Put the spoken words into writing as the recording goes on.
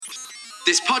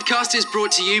This podcast is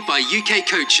brought to you by UK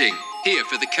Coaching, here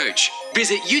for the coach.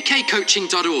 Visit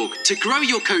ukcoaching.org to grow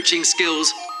your coaching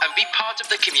skills and be part of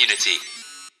the community.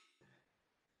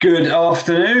 Good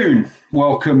afternoon.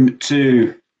 Welcome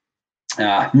to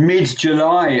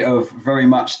mid-July of very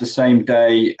much the same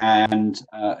day and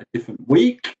a different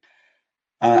week.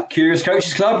 Curious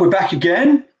Coaches Club, we're back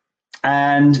again.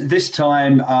 And this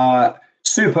time,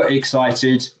 super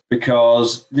excited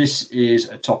because this is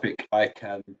a topic I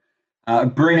can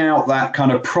bring out that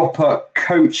kind of proper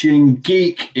coaching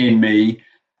geek in me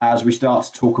as we start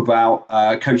to talk about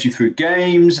coaching through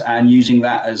games and using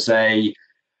that as a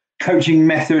coaching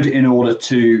method in order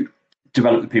to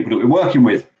develop the people that we're working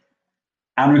with.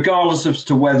 And regardless as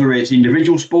to whether it's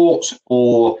individual sports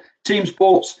or team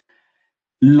sports,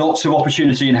 lots of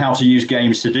opportunity in how to use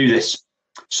games to do this.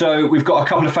 So we've got a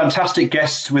couple of fantastic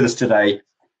guests with us today,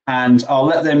 and I'll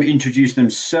let them introduce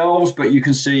themselves, but you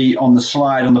can see on the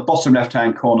slide on the bottom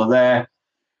left-hand corner there,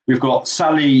 we've got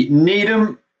Sally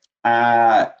Needham,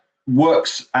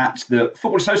 works at the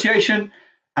Football Association,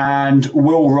 and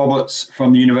Will Roberts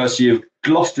from the University of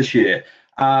Gloucestershire.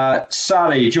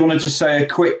 Sally, do you want to just say a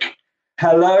quick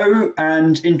hello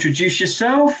and introduce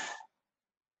yourself?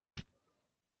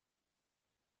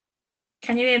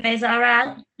 Can you hear me? Is that all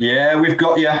right? Yeah, we've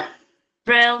got you.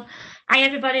 Brill. Hi,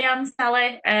 everybody. I'm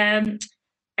Sally.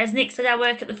 As Nick said, I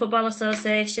work at the Football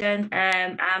Association.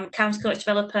 I'm county coach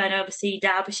developer and oversee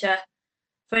Derbyshire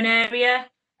for an area.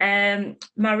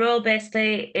 My role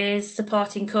basically is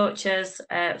supporting coaches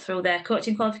through their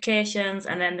coaching qualifications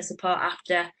and then the support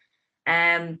after.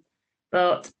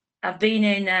 But I've been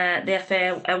in the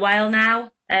FA a while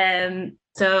now,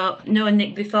 so knowing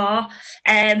Nick before.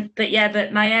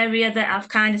 But my area that I've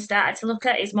kind of started to look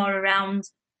at is more around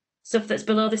stuff that's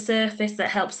below the surface that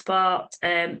helps support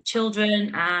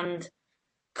children and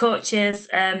coaches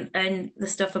and the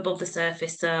stuff above the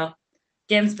surface. So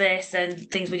games-based and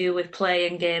things we do with play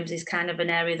and games is kind of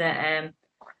an area that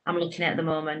I'm looking at the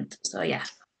moment. So, yeah.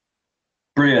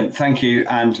 Brilliant, thank you.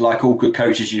 And like all good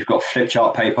coaches, you've got flip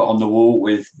chart paper on the wall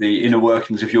with the inner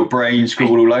workings of your brain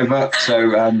scribbled all over.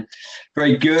 So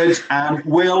very good. And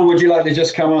Will, would you like to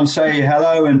just come on and say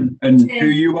hello and who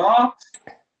you are?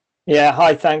 Yeah,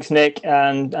 hi, thanks, Nick,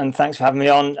 and thanks for having me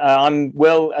on. I'm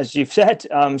Will, as you've said.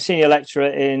 I'm senior lecturer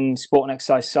in sport and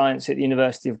exercise science at the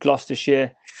University of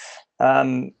Gloucestershire.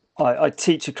 I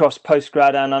teach across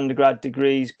postgrad and undergrad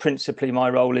degrees. Principally,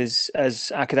 my role is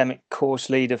as academic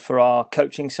course leader for our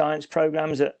coaching science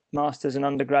programs at master's and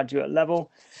undergraduate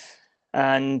level.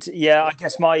 And yeah, I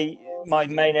guess my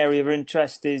main area of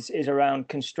interest is around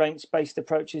constraints-based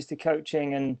approaches to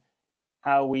coaching and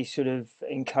how we sort of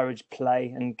encourage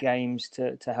play and games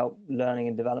to help learning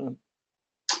and development.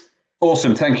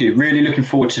 Awesome, thank you. Really looking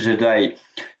forward to today.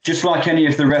 Just like any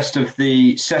of the rest of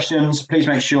the sessions, please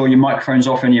make sure your microphone's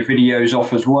off and your video's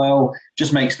off as well.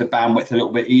 Just makes the bandwidth a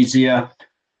little bit easier.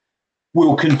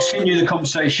 We'll continue the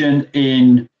conversation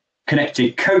in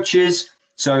Connected Coaches.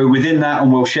 So within that,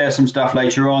 and we'll share some stuff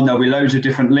later on, there'll be loads of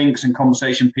different links and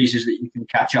conversation pieces that you can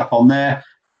catch up on there.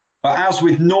 But as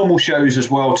with normal shows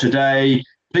as well today,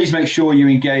 please make sure you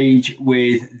engage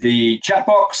with the chat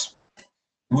box.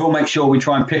 We'll make sure we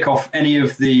try and pick off any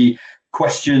of the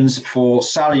questions for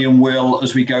Sally and Will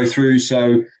as we go through.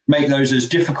 So make those as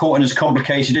difficult and as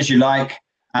complicated as you like.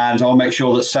 And I'll make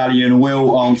sure that Sally and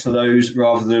Will answer those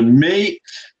rather than me.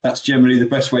 That's generally the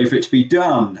best way for it to be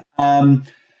done.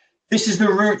 This is the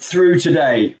route through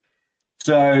today.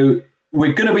 So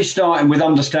we're going to be starting with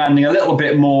understanding a little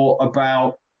bit more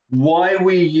about why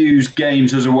we use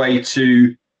games as a way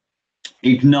to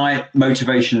ignite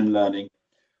motivation and learning.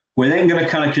 We're then going to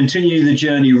kind of continue the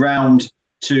journey round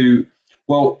to,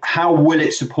 well, how will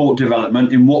it support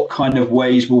development? In what kind of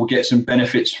ways will we get some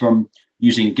benefits from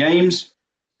using games?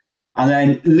 And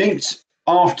then linked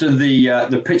after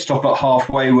the pit stop at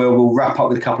halfway, where we'll wrap up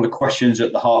with a couple of questions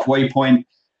at the halfway point.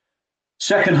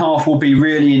 Second half will be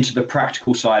really into the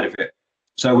practical side of it.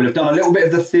 So we'll have done a little bit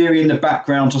of the theory in the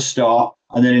background to start.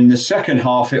 And then in the second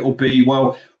half, it will be,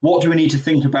 well, what do we need to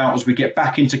think about as we get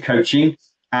back into coaching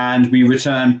and we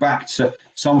return back to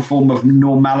some form of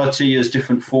normality as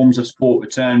different forms of sport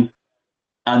return.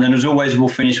 And then as always, we'll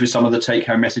finish with some of the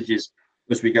take-home messages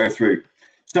as we go through.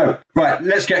 So, right,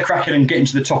 let's get cracking and get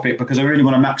into the topic because I really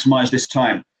want to maximize this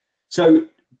time. So,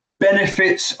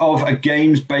 benefits of a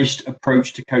games-based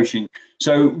approach to coaching.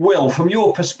 So, Will, from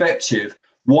your perspective,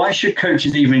 why should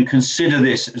coaches even consider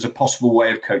this as a possible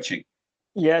way of coaching?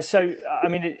 Yeah, so I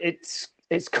mean,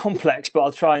 it's complex, but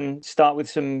I'll try and start with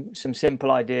some simple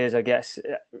ideas, I guess.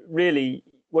 Really,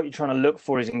 what you're trying to look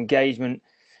for is engagement.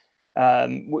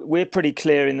 We're pretty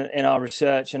clear in our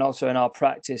research and also in our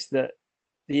practice that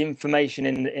the information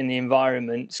in the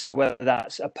environments, whether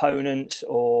that's opponents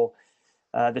or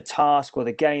the task or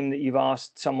the game that you've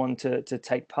asked someone to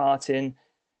take part in,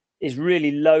 is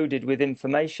really loaded with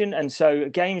information. And so a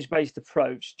games-based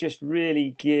approach just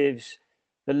really gives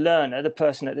the learner, the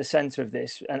person at the center of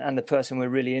this, and the person we're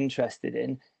really interested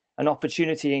in, an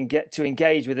opportunity and get to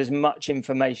engage with as much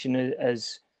information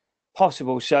as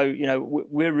possible. So, you know,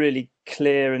 we're really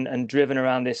clear and driven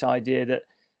around this idea that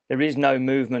there is no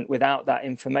movement without that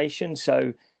information.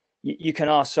 So you can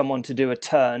ask someone to do a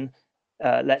turn,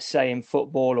 let's say in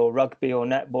football or rugby or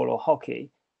netball or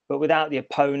hockey, but without the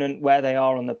opponent, where they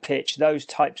are on the pitch, those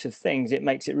types of things, it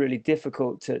makes it really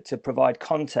difficult to provide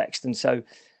context. And so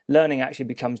learning actually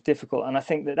becomes difficult. And I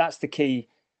think that that's the key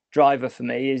driver for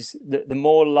me, is that the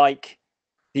more like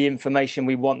the information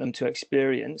we want them to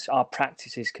experience our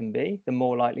practices can be, the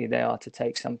more likely they are to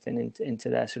take something into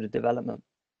their sort of development.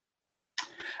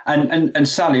 And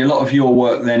Sally, a lot of your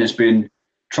work then has been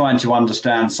trying to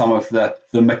understand some of the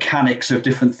mechanics of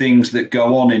different things that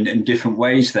go on in different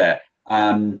ways there.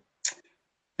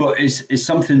 But is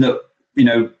something that, you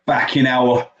know, back in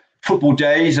our football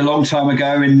days a long time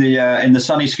ago in the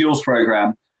Sunny Skills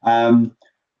program,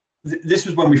 this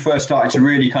was when we first started to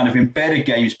really kind of embed a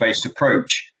games-based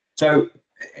approach. So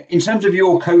in terms of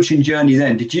your coaching journey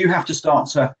then, did you have to start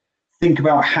to think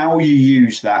about how you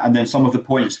use that, and then some of the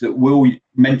points that we'll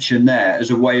mention there, as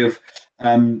a way of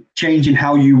changing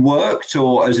how you worked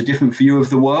or as a different view of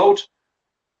the world?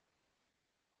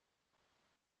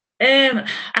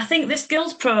 I think the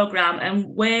skills program and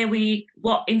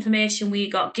what information we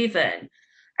got given,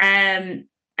 and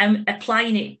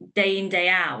applying it day in, day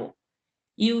out,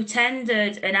 you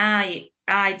tended, and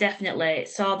I definitely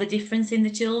saw the difference in the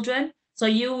children. So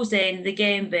using the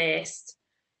game-based,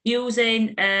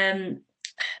 using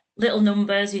little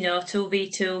numbers, you know,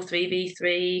 2v2,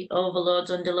 3v3, overloads,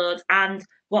 underloads, and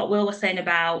what Will was saying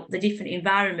about the different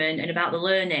environment and about the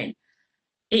learning,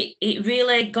 it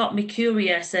really got me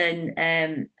curious,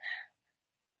 and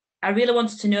I really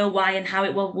wanted to know why and how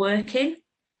it was working,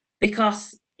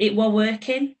 because it was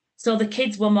working. So the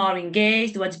kids were more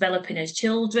engaged, they were developing as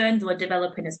children, they were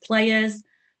developing as players,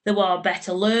 they were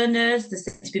better learners, they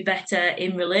seemed to be better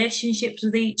in relationships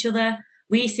with each other.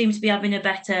 We seem to be having a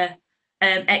better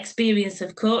experience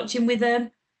of coaching with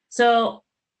them. So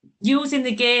using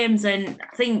the games, and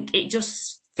I think it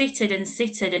just fitted and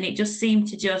sitted, and it just seemed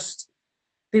to just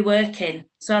be working.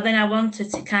 So then I wanted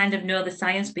to kind of know the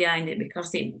science behind it,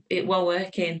 because it was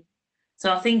working.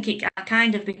 So I think I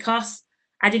kind of, because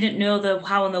I didn't know the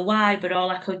how and the why, but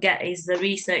all I could get is the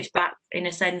research back, in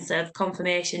a sense of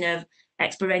confirmation of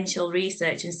experiential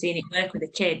research and seeing it work with the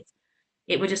kids.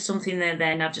 It was just something that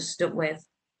then I've just stuck with.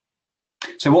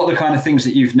 So what are the kind of things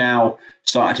that you've now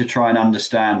started to try and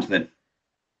understand then?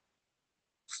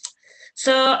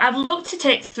 So I've looked to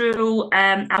take through,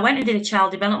 I went and did a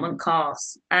child development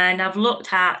course, and I've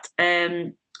looked at,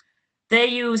 they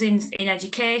use in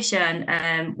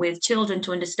education with children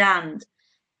to understand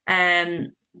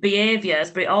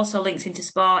behaviours, but it also links into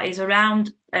sport, is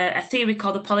around a theory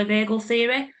called the polyvagal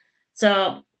theory.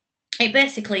 So it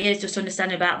basically is just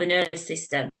understanding about the nervous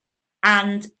system.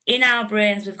 And in our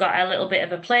brains, we've got a little bit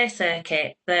of a play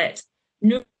circuit that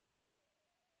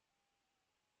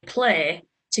play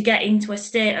to get into a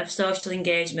state of social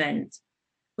engagement,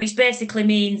 which basically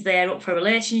means they're up for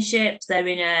relationships, they're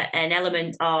in an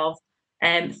element of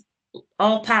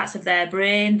all parts of their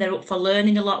brain, they're up for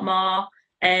learning a lot more,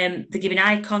 they're giving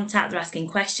eye contact, they're asking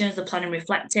questions, they're planning,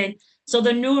 reflecting. So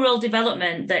the neural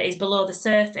development that is below the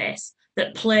surface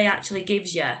that play actually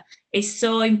gives you is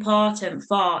so important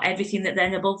for everything that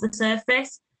then above the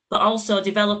surface, but also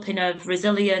developing of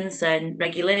resilience and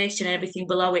regulation and everything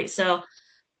below it. So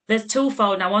there's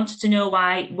twofold, and I wanted to know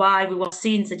why we were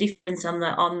seeing the difference on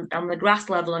the grass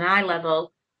level and eye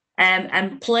level,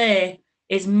 and play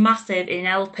is massive in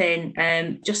helping,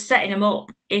 just setting them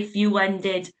up. If you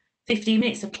did 15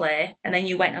 minutes of play and then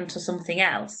you went on to something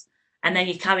else, and then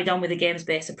you carried on with a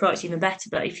games-based approach, even better.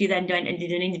 But if you then went and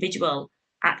did an individual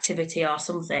activity or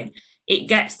something, it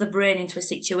gets the brain into a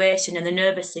situation and the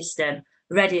nervous system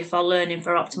ready for learning,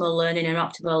 for optimal learning and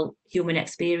optimal human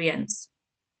experience.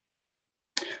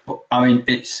 I mean,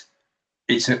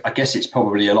 I guess it's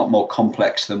probably a lot more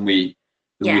complex than we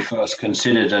first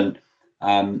considered, and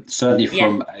certainly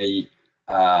from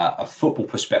a football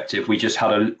perspective,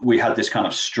 we had this kind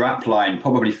of strap line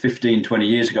probably 15-20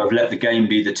 years ago of let the game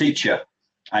be the teacher,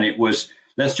 and it was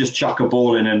let's just chuck a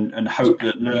ball in and hope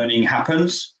that learning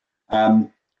happens. But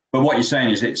what you're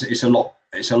saying is it's a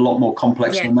lot more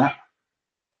complex than that.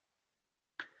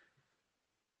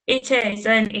 It is,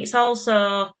 and it's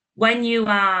also when you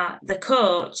are the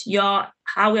coach,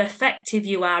 how effective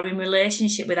you are in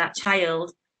relationship with that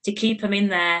child to keep them in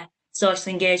their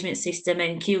social engagement system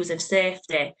and cues of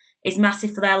safety is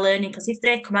massive for their learning. Because if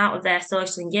they come out of their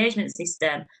social engagement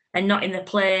system and not in the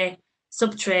play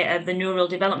substrate of the neural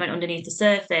development underneath the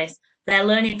surface, their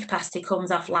learning capacity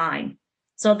comes offline.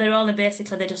 So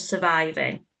they're just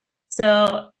surviving.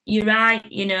 So you're right,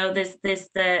 there's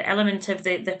the element of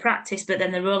the practice, but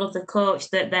then the role of the coach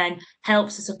that then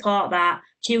helps to support that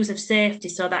cues of safety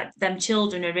so that them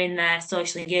children are in their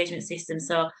social engagement system.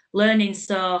 So learning's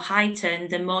so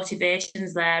heightened and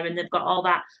motivation's there, and they've got all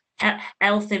that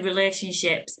healthy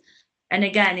relationships. And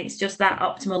again, it's just that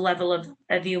optimal level of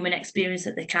human experience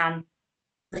that they can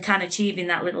achieve in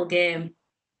that little game.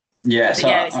 Yeah, so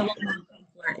it's a lot more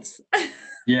complex.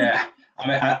 Yeah. I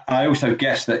mean, I also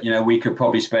guess that, we could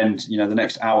probably spend, the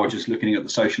next hour just looking at the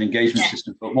social engagement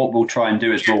system. But what we'll try and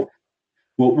do is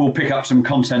we'll pick up some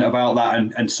content about that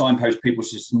and signpost people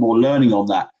to some more learning on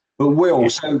that. But Will,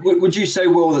 so would you say,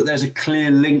 Will, that there's a clear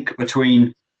link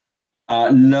between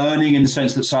learning in the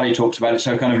sense that Sally talks about it,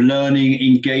 so kind of learning,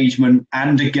 engagement,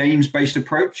 and a games-based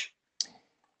approach?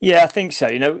 Yeah, I think so.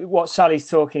 What Sally's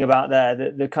talking about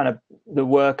there, the kind of the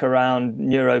work around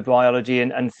neurobiology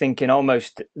and thinking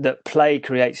almost that play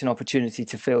creates an opportunity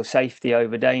to feel safety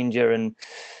over danger, and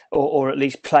or at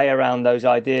least play around those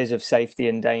ideas of safety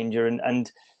and danger.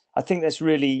 And I think that's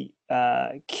really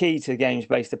key to the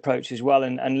games-based approach as well,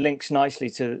 and links nicely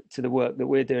to the work that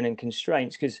we're doing in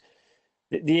constraints, because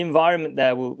the environment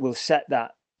there will set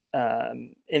that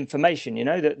information,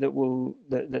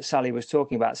 that Sally was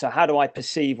talking about. So how do I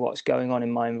perceive what's going on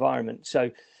in my environment? So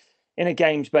in a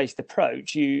games-based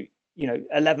approach, 11v11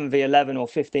 or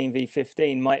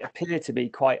 15v15 might appear to be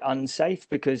quite unsafe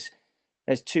because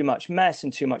there's too much mess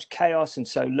and too much chaos, and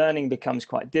so learning becomes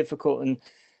quite difficult.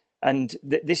 And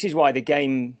this is why the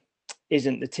game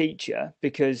isn't the teacher,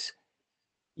 because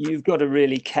you've got to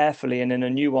really carefully and in a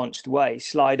nuanced way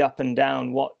slide up and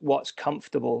down what's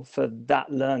comfortable for that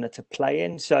learner to play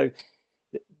in. So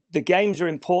the games are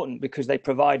important because they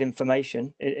provide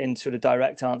information in sort of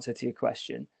direct answer to your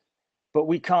question, but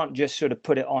we can't just sort of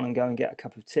put it on and go and get a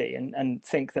cup of tea and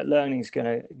think that learning is going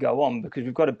to go on, because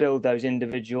we've got to build those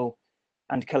individual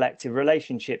and collective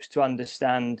relationships to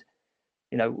understand,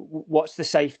 what's the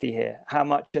safety here? How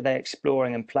much are they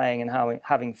exploring and playing and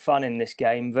having fun in this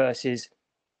game versus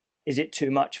is it too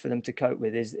much for them to cope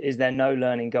with? Is there no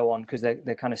learning go on because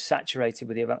they're kind of saturated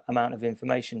with the amount of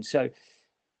information? So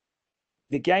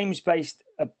the games-based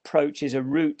approach is a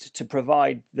route to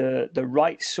provide the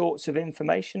right sorts of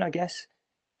information, I guess,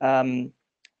 and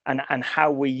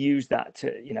how we use that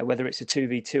to, whether it's a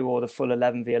 2v2 or the full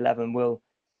 11v11 will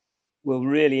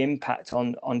really impact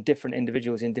on different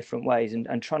individuals in different ways,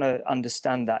 and trying to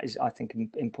understand that is, I think,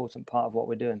 an important part of what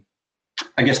we're doing.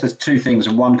 I guess there's two things,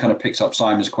 and one kind of picks up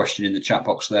Simon's question in the chat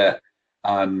box there.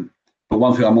 But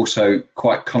one thing I'm also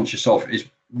quite conscious of is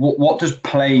what does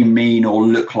play mean or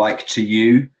look like to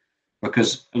you?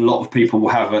 Because a lot of people will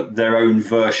have their own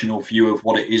version or view of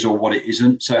what it is or what it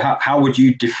isn't. So how would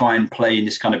you define play in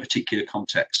this kind of particular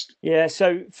context? Yeah,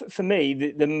 so for me,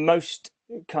 the most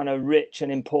kind of rich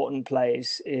and important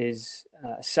plays is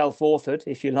self-authored,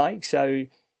 if you like. So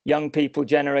young people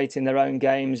generating their own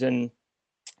games and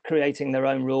creating their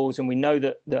own rules, and we know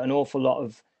that an awful lot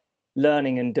of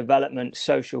learning and development,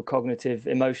 social, cognitive,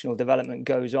 emotional development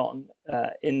goes on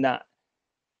in that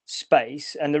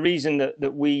space. And the reason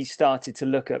that we started to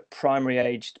look at primary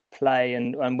aged play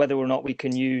and whether or not we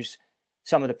can use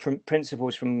some of the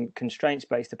principles from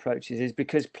constraints-based approaches is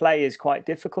because play is quite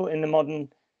difficult in the modern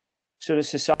sort of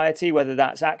society, whether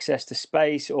that's access to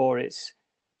space or it's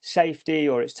safety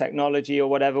or it's technology or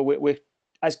whatever. We're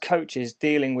as coaches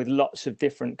dealing with lots of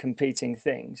different competing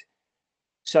things.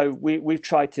 So we've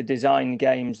tried to design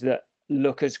games that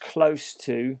look as close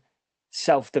to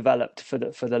self-developed for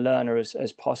the learner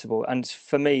as possible. And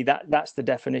for me, that's the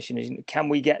definition, is can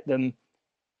we get them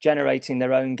generating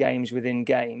their own games within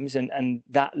games, and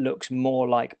that looks more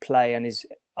like play and is,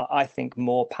 I think,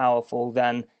 more powerful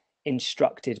than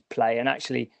instructed play. And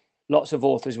actually lots of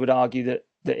authors would argue that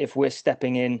if we're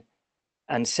stepping in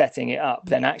and setting it up,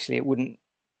 then actually it wouldn't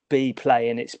be play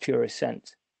in its purest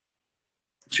sense.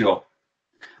 Sure.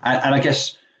 And I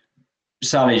guess,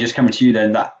 Sally, just coming to you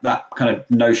then, that kind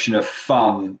of notion of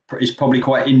fun is probably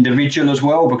quite individual as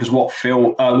well, because what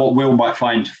Will might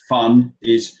find fun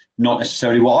is not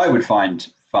necessarily what I would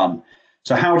find fun.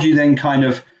 So how do you then kind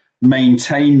of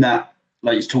maintain that,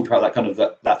 like you talked about, that kind of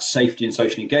that safety and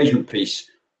social engagement piece,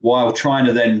 while trying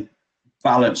to then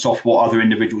balance off what other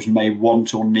individuals may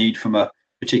want or need from a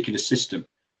particular system?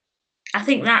 I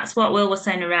think that's what Will was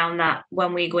saying around that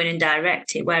when we go in and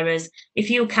direct it. Whereas if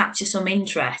you capture some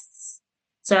interests,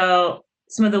 so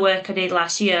some of the work I did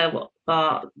last year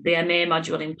for the MA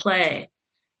module in play,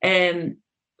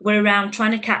 were around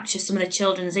trying to capture some of the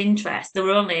children's interests. They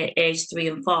were only age 3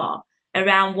 and 4,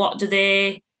 around what do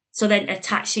they, so then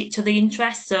attach it to the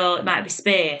interest. So it might be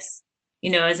space,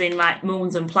 as in like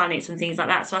moons and planets and things like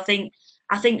that. So I think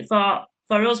for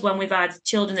us, when we've had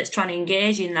children that's trying to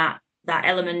engage in that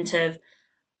element of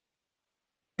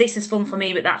this is fun for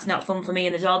me, but that's not fun for me,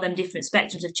 and there's all them different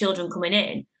spectrums of children coming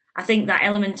in. I think that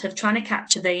element of trying to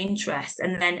capture their interest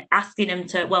and then asking them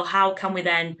to, well, how can we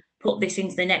then put this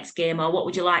into the next game, or what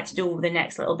would you like to do with the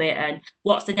next little bit, and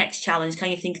what's the next challenge? Can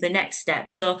you think of the next step?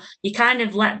 So you kind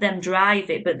of let them drive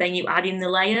it, but then you add in the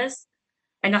layers.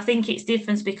 And I think it's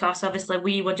different because obviously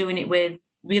we were doing it with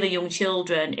really young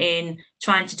children in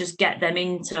trying to just get them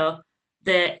into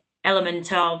the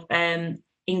element of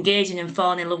engaging and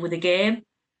falling in love with the game.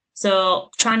 So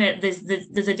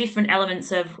there's a different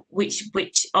elements of which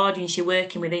audience you're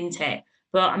working with, isn't it?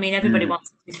 But I mean, everybody wants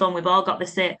it to be fun. We've all got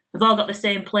the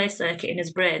same play circuit in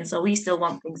his brain, so we still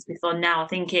want things to be fun. Now I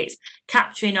think it's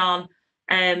capturing on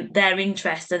their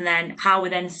interest and then how we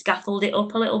then scaffold it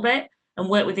up a little bit and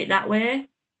work with it that way.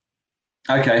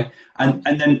 Okay, and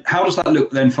then how does that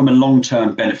look then from a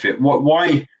long-term benefit?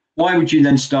 Why would you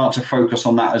then start to focus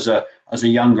on that as a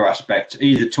younger aspect,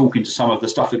 either talking to some of the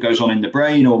stuff that goes on in the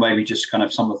brain, or maybe just kind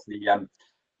of some of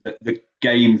the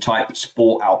game type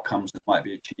sport outcomes that might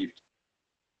be achieved?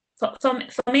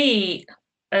 For me,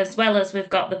 as well as we've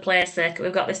got the play circuit,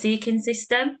 we've got the seeking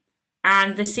system,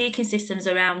 and the seeking system's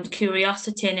around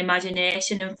curiosity and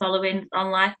imagination and following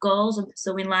on life goals and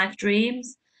pursuing life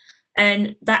dreams.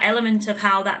 And that element of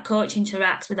how that coach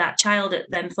interacts with that child at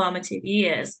them formative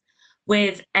years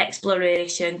with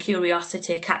exploration,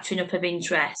 curiosity, capturing up of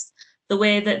interest, the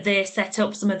way that they set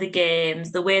up some of the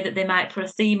games, the way that they might put a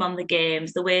theme on the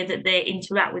games, the way that they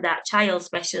interact with that child,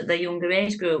 especially at the younger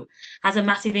age group, has a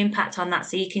massive impact on that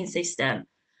seeking system,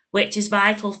 which is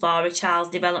vital for a child's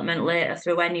development later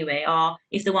through anyway, or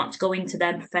if they want to go into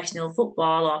their professional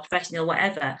football or professional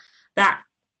whatever, that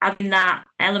having that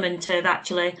element of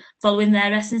actually following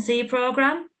their S&C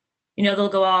programme. They'll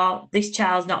go, oh, this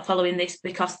child's not following this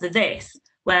because of this.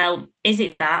 Well, is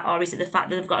it that, or is it the fact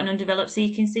that they've got an undeveloped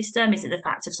seeking system? Is it the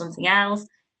fact of something else?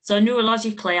 So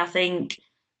neurologically, I think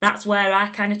that's where I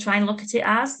kind of try and look at it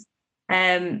as.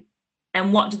 And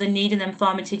what do they need in them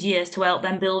formative years to help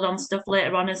them build on stuff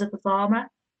later on as a performer?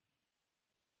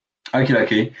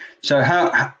 Okay. So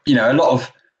how a lot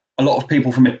of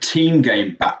people from a team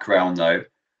game background though,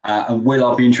 and Will,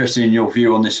 I'll be interested in your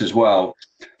view on this as well,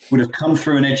 would have come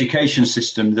through an education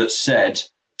system that said,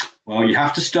 well, you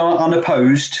have to start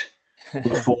unopposed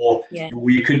before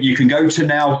you can go to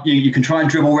now, you can try and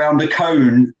dribble around a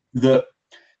cone that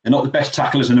they're not the best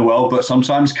tacklers in the world, but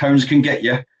sometimes cones can get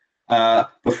you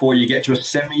before you get to a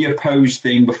semi-opposed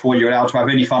thing before you're allowed to have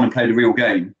any fun and play the real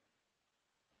game.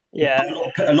 Yeah.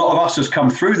 A lot of us has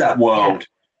come through that world. Yeah.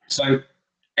 So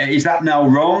is that now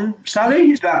wrong,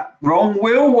 Sally? Is that wrong,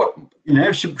 Will? What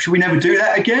should we never do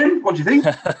that again? What do you think?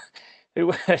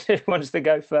 Who wants to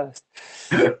go first?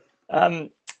 Look,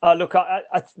 go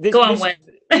on,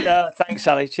 Will. Thanks,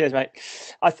 Sally. Cheers, mate.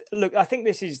 I think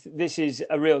this is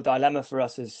a real dilemma for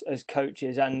us as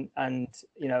coaches, and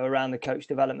around the coach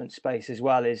development space as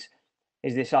well is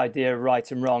this idea of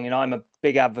right and wrong. I'm a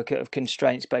big advocate of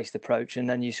constraints-based approach, and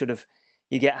then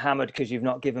you get hammered because you've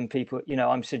not given people,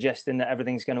 I'm suggesting that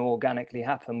everything's going to organically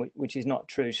happen, which is not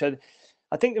true. So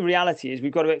I think the reality is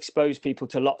we've got to expose people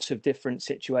to lots of different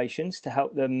situations to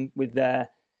help them with their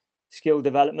skill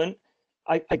development.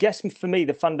 I guess for me,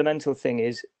 the fundamental thing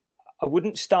is I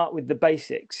wouldn't start with the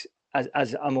basics,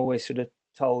 as I'm always sort of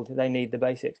told they need the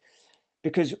basics,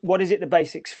 because what is it the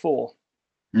basics for?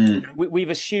 We've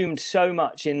assumed so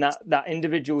much in that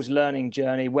individual's learning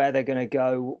journey, where they're going to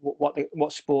go,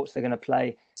 what sports they're going to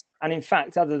play. And in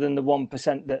fact, other than the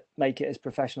 1% that make it as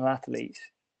professional athletes,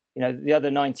 the other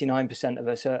 99% of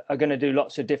us are going to do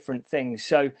lots of different things.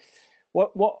 So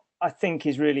what I think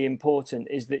is really important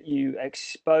is that you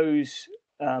expose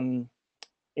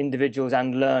individuals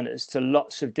and learners to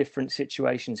lots of different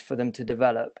situations for them to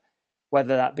develop,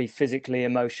 whether that be physically,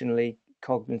 emotionally,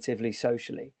 cognitively,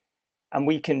 socially. And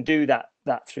we can do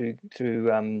that through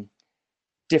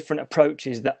different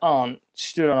approaches that aren't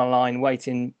stood on a line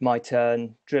waiting my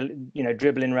turn,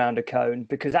 dribbling around a cone,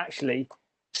 because actually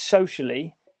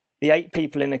socially the 8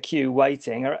 people in a queue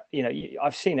waiting are,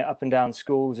 I've seen it up and down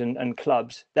schools and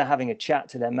clubs. They're having a chat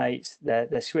to their mates.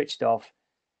 They're switched off.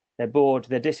 They're bored.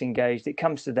 They're disengaged. It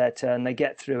comes to their turn. They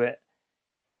get through it.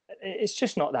 It's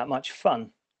just not that much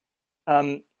fun.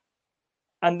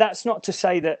 And that's not to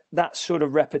say that that sort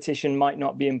of repetition might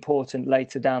not be important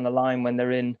later down the line when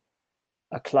they're in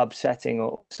a club setting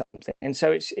or something. And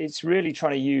so it's really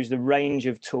trying to use the range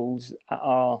of tools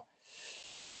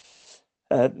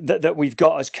that we've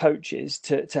got as coaches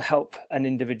to help an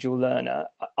individual learner.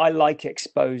 I like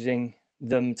exposing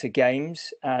them to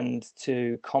games and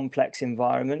to complex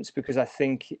environments, because I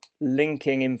think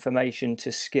linking information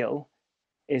to skill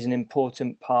is an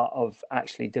important part of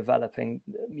actually developing,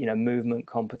 movement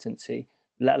competency,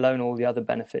 let alone all the other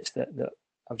benefits that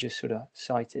I've just sort of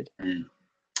cited.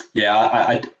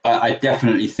 Yeah, I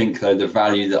definitely think, though, the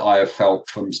value that I have felt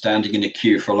from standing in a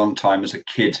queue for a long time as a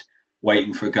kid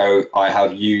waiting for a go, I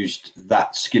have used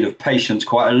that skill of patience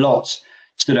quite a lot.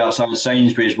 Stood outside of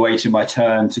Sainsbury's waiting my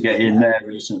turn to get in there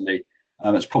recently.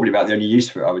 It's probably about the only use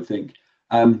for it, I would think.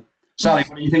 Sally,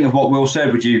 what do you think of what Will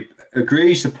said? Would you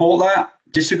agree, support that,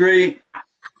 disagree?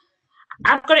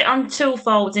 I've got it on two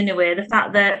folds in a way. The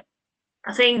fact that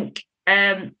I think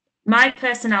my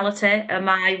personality and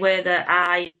my way that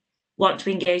I want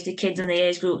to engage the kids in the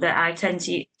age group that I tend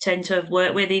to have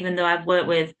worked with, even though I've worked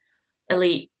with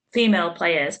elite female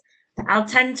players, I'll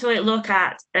tend to look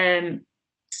at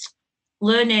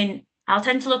learning. I'll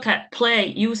tend to look at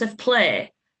use of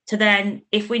play, to then,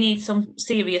 if we need some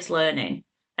serious learning,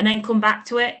 and then come back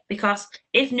to it. Because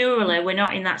if neurally we're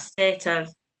not in that state of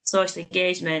social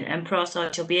engagement and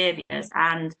pro-social behaviours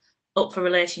and up for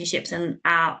relationships and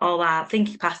all our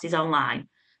thinking capacities online,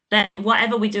 then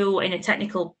whatever we do in a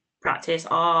technical practice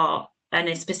or in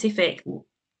a specific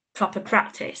proper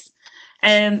practice,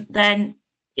 then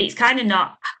it's kind of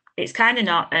not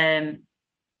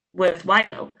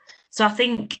worthwhile. So I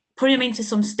think putting them into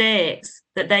some states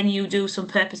that then you do some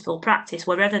purposeful practice,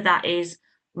 wherever that is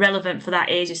relevant for that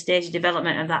age or stage of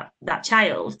development of that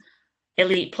child,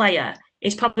 elite player,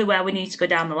 is probably where we need to go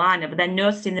down the line. But then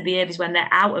noticing the behaviours when they're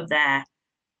out of their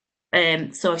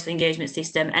social engagement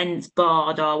system, ends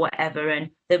bored or whatever, and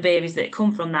the behaviours that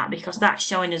come from that, because that's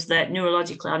showing us that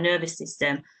neurologically, our nervous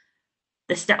system,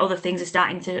 other things are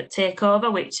starting to take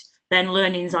over, which then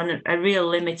learning's on a real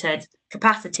limited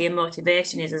capacity, and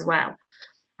motivation is as well.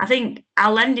 I think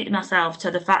I'll lend it myself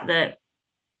to the fact that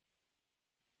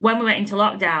when we went into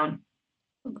lockdown,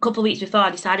 a couple of weeks before, I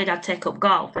decided I'd take up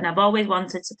golf, and I've always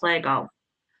wanted to play golf,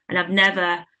 and I've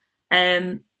never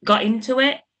got into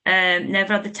it,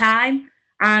 never had the time.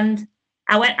 And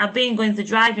I've been going to the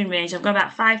driving range. I've gone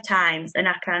about 5 times, and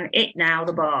I can hit now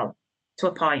the ball to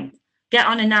a point. Get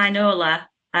on a 9-holer,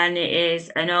 and it is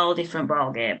an all different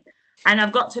ball game. And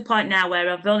I've got to a point now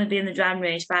where I've only been in the driving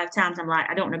range 5 times. I'm like,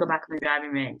 I don't want to go back on the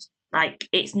driving range. Like,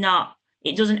 it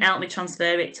doesn't help me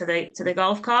transfer it to the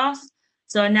golf course.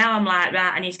 So now I'm like,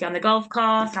 right, I need to go on the golf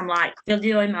course. I'm like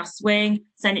videoing my swing,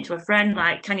 send it to a friend,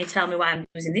 like, can you tell me why I'm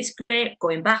using this grip,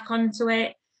 going back onto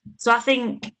it? So I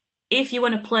think if you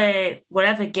want to play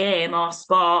whatever game or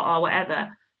sport or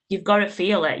whatever, you've got to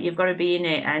feel it, you've got to be in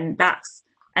it. And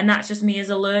that's just me as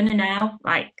a learner now.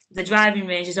 Like, the driving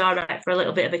range is all right for a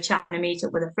little bit of a chat and a meet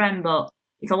up with a friend, but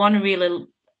if I want to really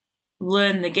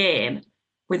learn the game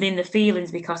within the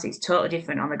feelings, because it's totally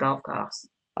different on the golf course.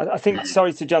 I think,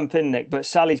 sorry to jump in, Nick, but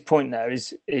Sally's point there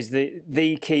is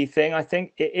the key thing. I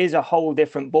think it is a whole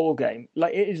different ball game.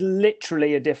 Like, it is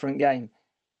literally a different game.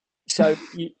 So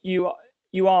you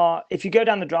are, if you go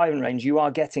down the driving range, you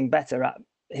are getting better at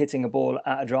hitting a ball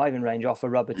at a driving range off a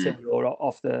rubber tee or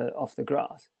off the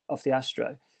grass, off the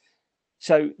Astro.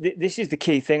 So this is the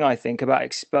key thing, I think, about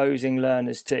exposing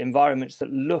learners to environments that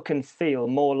look and feel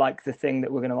more like the thing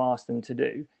that we're going to ask them to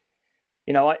do.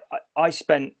 You know, I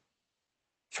spent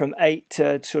from 8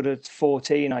 to sort of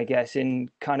 14, I guess, in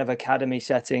kind of academy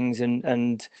settings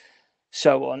and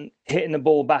so on, hitting the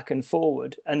ball back and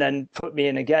forward, and then put me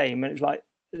in a game. And it's like,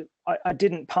 I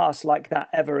didn't pass like that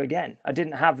ever again. I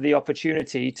didn't have the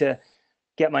opportunity to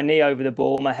get my knee over the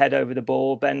ball, my head over the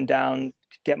ball, bend down,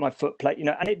 get my foot plate,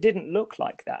 and it didn't look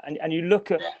like that. And you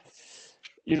look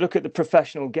at the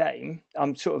professional game.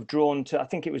 I'm sort of drawn to, I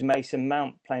think it was Mason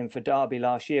Mount playing for Derby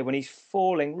last year, when he's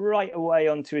falling right away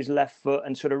onto his left foot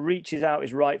and sort of reaches out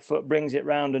his right foot, brings it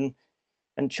round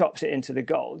and chops it into the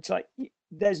goal. It's like,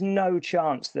 there's no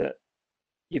chance that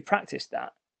you practiced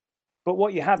that. But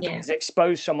what you have done is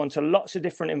expose someone to lots of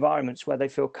different environments where they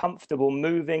feel comfortable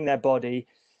moving their body.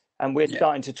 And we're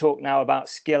starting to talk now about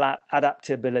skill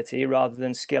adaptability rather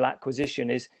than skill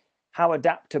acquisition. Is how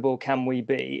adaptable can we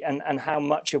be, and how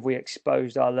much have we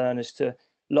exposed our learners to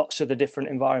lots of the different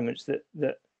environments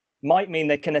that might mean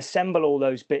they can assemble all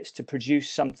those bits to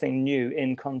produce something new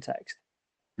in context.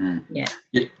 Yeah,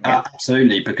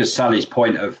 absolutely. Because Sally's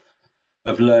point of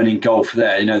learning golf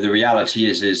there, the reality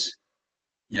is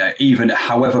even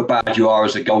however bad you are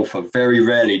as a golfer, very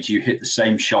rarely do you hit the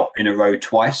same shot in a row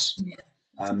twice.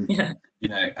 Yeah.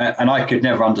 And I could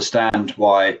never understand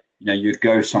why, you'd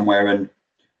go somewhere and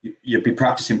you'd be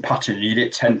practicing putting and you'd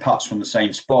hit 10 putts from the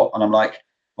same spot. And I'm like,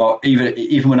 well,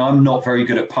 even when I'm not very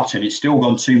good at putting, it's still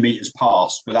gone 2 meters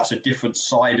past, but that's a different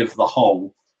side of the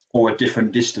hole or a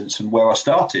different distance from where I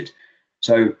started.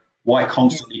 So why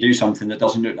constantly do something that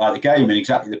doesn't look like the game? And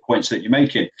exactly the points that you're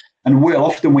making. And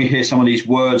often we hear some of these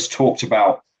words talked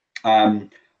about on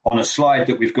a slide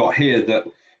that we've got here that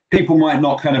people might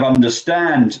not kind of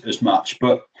understand as much,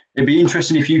 but it'd be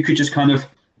interesting if you could just kind of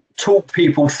talk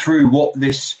people through what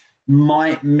this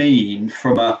might mean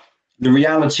from the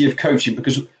reality of coaching,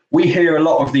 because we hear a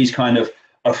lot of these kind of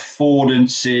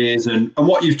affordances and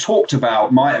what you've talked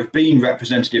about might have been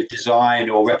representative design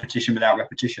or repetition without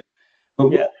repetition.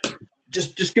 But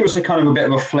just give us a kind of a bit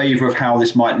of a flavour of how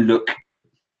this might look.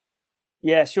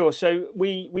 Yeah, sure. So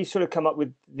we sort of come up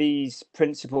with these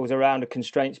principles around a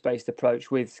constraints-based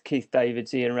approach with Keith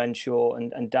Davids, Ian Renshaw,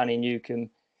 and Danny Newcomb.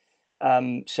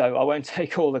 So I won't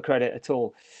take all the credit at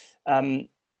all.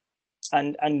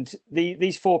 And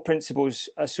these 4 principles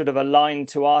are sort of aligned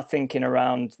to our thinking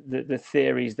around the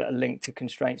theories that are linked to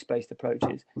constraints-based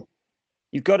approaches.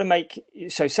 You've got to make,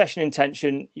 so session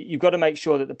intention, you've got to make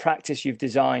sure that the practice you've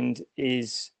designed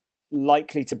is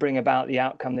likely to bring about the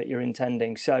outcome that you're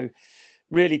intending. So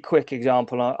really quick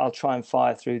example, I'll try and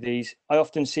fire through these. I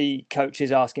often see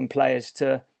coaches asking players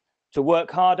to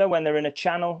work harder when they're in a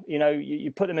channel.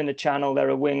 You put them in the channel, they're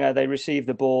a winger, they receive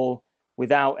the ball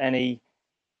without any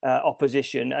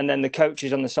opposition, and then the coach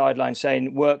is on the sideline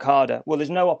saying work harder. Well, there's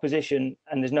no opposition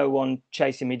and there's no one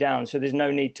chasing me down, so there's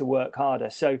no need to work harder.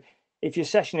 So if your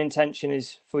session intention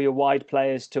is for your wide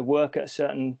players to work at a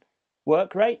certain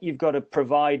work rate, you've got to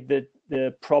provide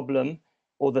the problem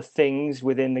or the things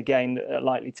within the game that are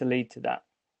likely to lead to that.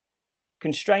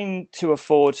 Constrain to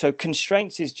afford. So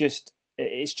constraints is just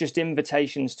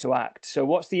invitations to act. So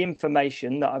what's the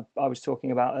information that I was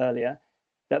talking about earlier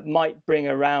that might bring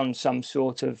around some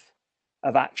sort of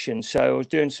action? So I was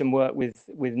doing some work with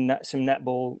some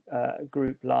netball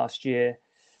group last year.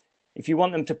 If you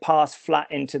want them to pass flat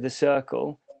into the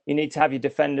circle, you need to have your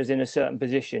defenders in a certain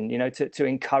position, to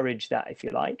encourage that, if you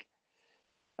like.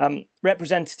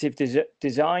 Representative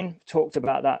design, talked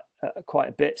about that quite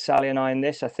a bit, Sally and I, in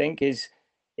this, I think, is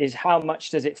how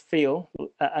much does it feel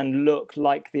and look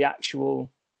like the actual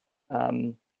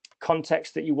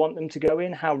context that you want them to go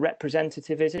in? How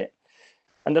representative is it?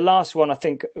 And the last one, I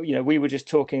think, we were just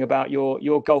talking about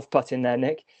your golf putt in there,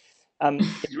 Nick,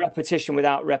 is repetition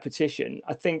without repetition.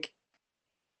 I think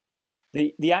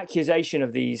the accusation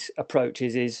of these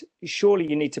approaches is surely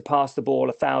you need to pass the ball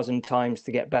 1,000 times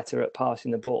to get better at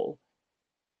passing the ball.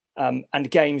 And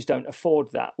games don't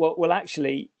afford that. Well,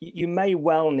 actually, you may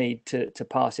well need to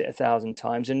pass it 1,000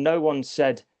 times. And no one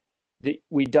said that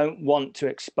we don't want to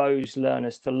expose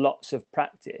learners to lots of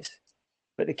practice.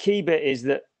 But the key bit is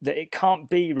that it can't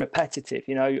be repetitive.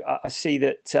 I see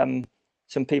that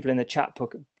some people in the chat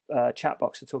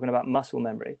box are talking about muscle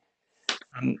memory.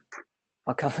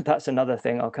 That's another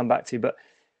thing I'll come back to. But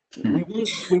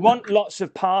we want lots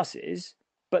of passes,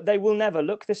 but they will never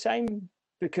look the same,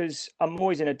 because I'm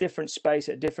always in a different space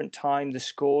at a different time. The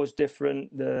score's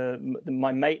different.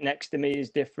 My mate next to me is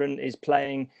different, is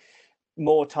playing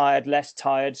more tired, less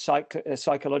tired,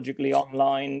 psychologically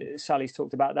online. Sally's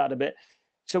talked about that a bit.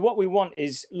 So what we want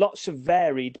is lots of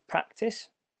varied practice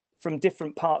from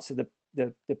different parts of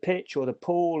the pitch or the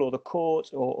pool or the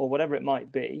court or whatever it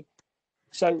might be.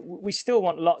 So we still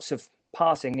want lots of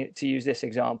passing, to use this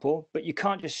example, but you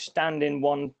can't just stand in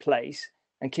one place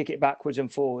and kick it backwards and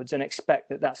forwards and expect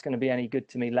that that's going to be any good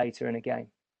to me later in a game.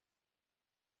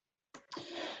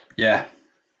 Yeah.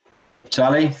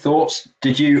 Sally, thoughts?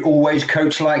 Did you always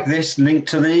coach like this, linked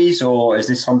to these, or is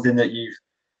this something that you've,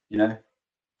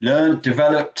 learned,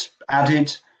 developed,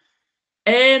 added?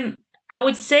 I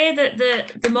would say that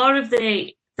the more of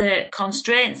the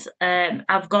constraints,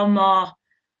 I've gone more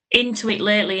into it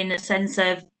lately in the sense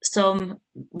of some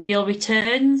real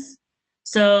returns.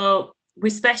 So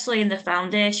especially in the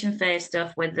foundation phase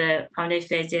stuff, with the foundation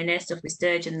phase DNA stuff with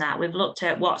Sturgeon, that we've looked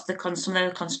at what's some of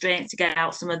the constraints to get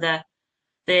out some of the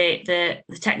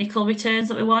technical returns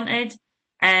that we wanted.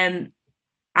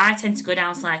 I tend to go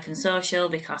down psych and social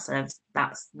because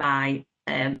that's my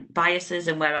biases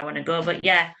and where I want to go. But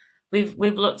yeah, we've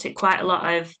looked at quite a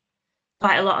lot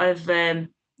of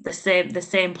the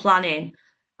same planning.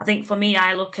 I think for me,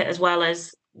 I look at, as well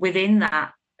as within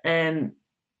that,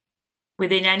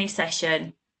 within any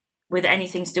session, with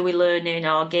anything to do with learning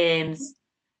or games,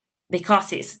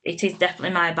 because it is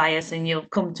definitely my bias, and you'll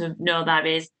come to know that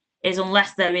is is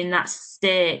unless they're in that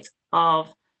state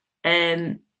of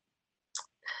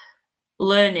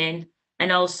learning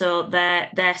and also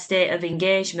their state of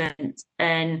engagement.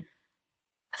 And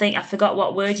I think I forgot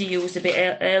what word you used a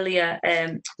bit earlier,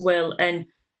 Will, and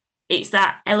it's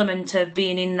that element of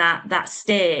being in that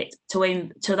state to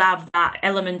have that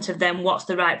element of then what's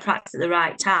the right practice at the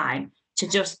right time to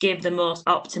just give the most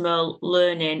optimal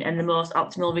learning and the most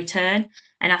optimal return.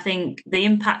 And I think the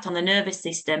impact on the nervous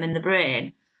system and the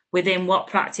brain within what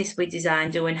practice we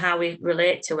design, do and how we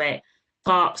relate to it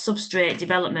for substrate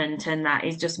development, and that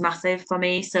is just massive for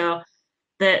me. So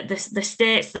the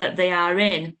states that they are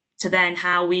in to then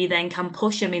how we then can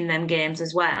push them in them games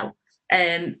as well,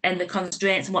 and the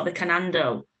constraints and what they can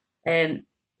handle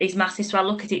is massive. So I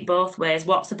look at it both ways: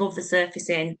 what's above the surface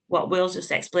in what Will's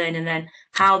just explained, and then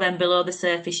how then below the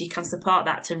surface you can support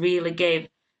that to really give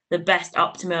the best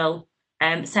optimal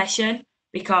session.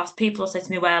 Because people will say to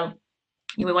me, well,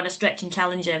 we want to stretch and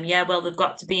challenge them. Yeah, well, they've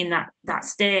got to be in that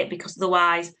state, because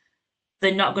otherwise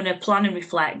they're not going to plan and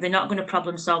reflect. They're not going to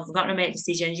problem solve. They're not going to make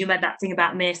decisions. You made that thing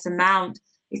about Mason Mount.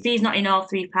 If he's not in all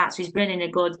three parts of his brain in a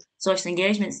good social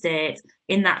engagement state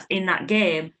in that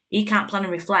game, he can't plan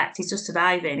and reflect. He's just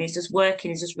surviving. He's just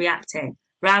working. He's just reacting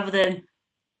rather than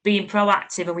being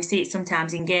proactive. And we see it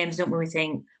sometimes in games, don't we? We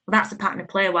think, well, that's the pattern of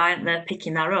play. Why aren't they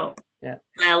picking that up? Yeah.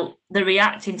 Well, they're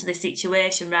reacting to the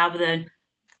situation rather than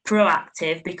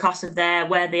proactive because of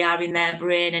where they are in their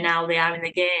brain and how they are in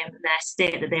the game and their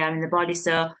state that they are in the body.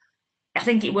 So I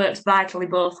think it works vitally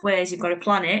both ways. You've got to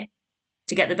plan it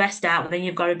to get the best out, but then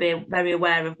you've got to be very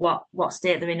aware of what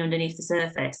state they're in underneath the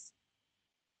surface.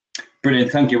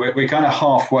 Brilliant, thank you. We're kind of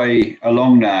halfway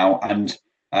along now, and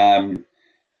I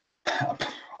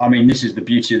mean, this is the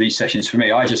beauty of these sessions for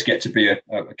me. I just get to be a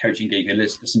coaching geek and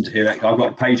listen to hear it. I've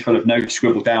got a page full of notes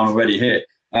scribbled down already here.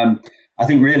 I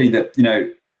think really that,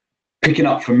 picking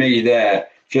up for me there,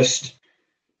 just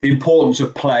the importance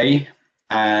of play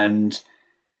and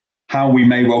how we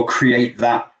may well create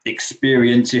that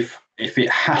experience if it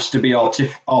has to be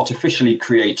artificially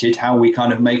created, how we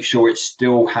kind of make sure it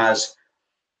still has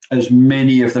as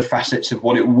many of the facets of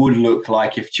what it would look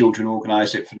like if children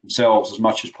organise it for themselves as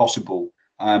much as possible.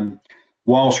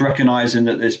 Whilst recognising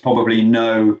that there's probably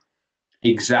no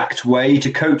exact way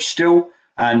to coach still,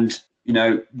 and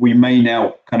we may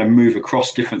now kind of move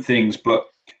across different things, but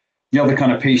the other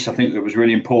kind of piece I think that was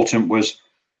really important was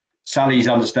Sally's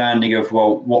understanding of,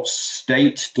 well, what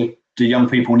state do young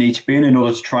people need to be in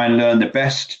order to try and learn the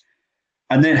best,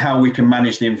 and then how we can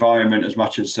manage the environment as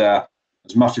much as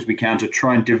we can to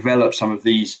try and develop some of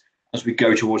these as we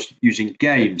go towards using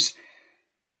games.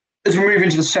 As we move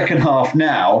into the second half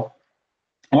now,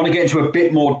 I want to get into a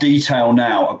bit more detail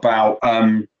now about,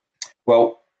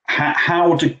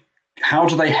 how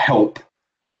do they help?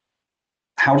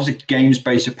 How does a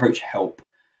games-based approach help?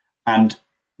 And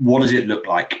what does it look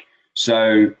like?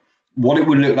 So what it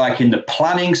would look like in the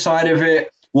planning side of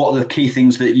it, what are the key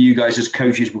things that you guys as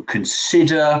coaches would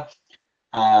consider?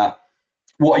 What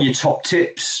are your top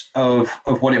tips of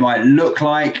what it might look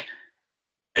like?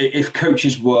 If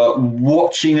coaches were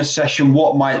watching a session,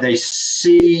 what might they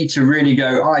see to really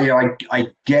go, oh yeah, I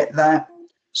get that.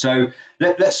 So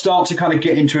let's start to kind of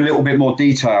get into a little bit more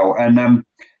detail. And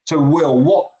so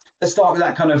Will, let's start with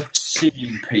that kind of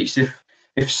seeing piece.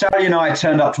 If Sally and I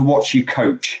turned up to watch you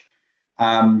coach,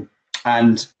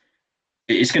 and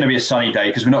it's going to be a sunny day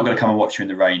because we're not going to come and watch you in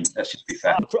the rain. Let's just be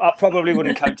fair. I probably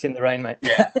wouldn't coach in the rain, mate.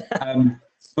 Yeah.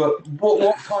 But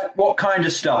what kind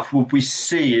of stuff would we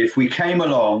see if we came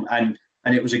along and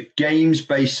it was a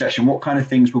games-based session? What kind of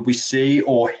things would we see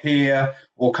or hear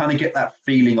or kind of get that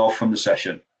feeling off from the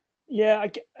session? Yeah,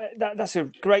 that's a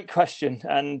great question,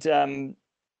 and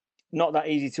not that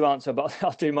easy to answer, but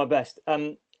I'll do my best.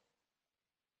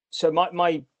 So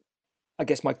my I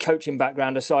guess my coaching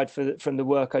background, aside from the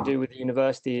work I do with the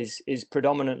university, is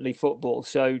predominantly football.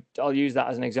 So I'll use that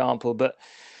as an example. But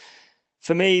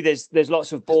for me, there's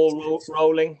lots of ball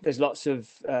rolling. There's lots of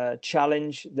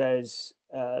challenge. There's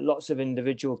lots of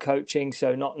individual coaching.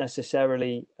 So not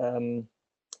necessarily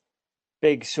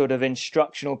big sort of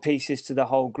instructional pieces to the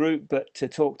whole group, but to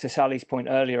talk to Sally's point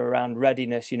earlier around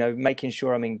readiness, making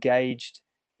sure I'm engaged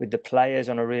with the players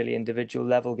on a really individual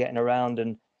level, getting around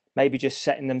and maybe just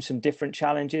setting them some different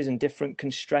challenges and different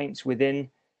constraints within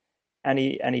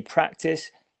any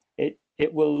practice.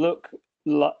 It will look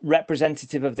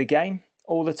representative of the game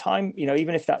all the time,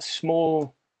 even if that's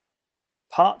small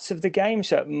parts of the game.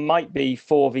 So it might be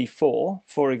 4v4,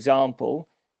 for example,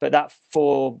 but that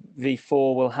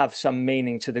 4v4 will have some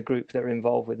meaning to the group that are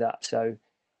involved with that. So it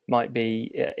might be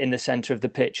in the center of the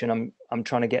pitch, and I'm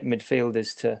trying to get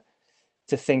midfielders to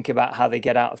to think about how they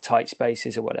get out of tight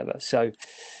spaces or whatever. So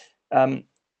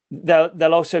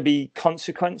there'll also be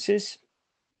consequences,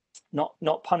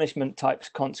 not punishment types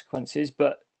consequences,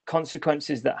 but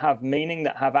consequences that have meaning,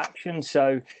 that have action.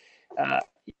 So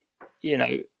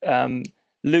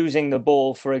losing the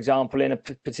ball, for example, in a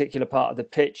particular part of the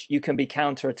pitch, you can be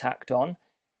counter-attacked on.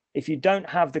 If you don't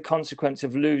have the consequence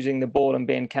of losing the ball and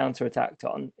being counter-attacked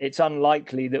on, it's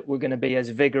unlikely that we're going to be as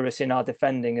vigorous in our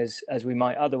defending as we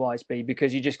might otherwise be,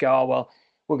 because you just go, oh, well,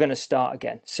 we're going to start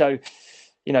again. So,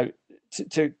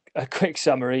 to a quick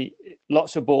summary,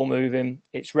 lots of ball moving.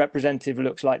 It's representative,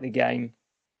 looks like the game.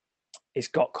 It's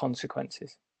got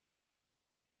consequences.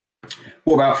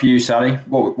 What about for you, Sally?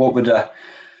 What would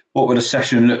a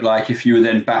session look like if you were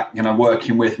then back,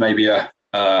 working with maybe a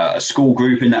school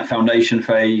group in that foundation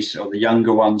phase, or the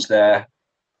younger ones there?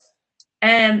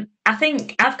 I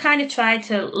think I've kind of tried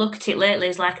to look at it lately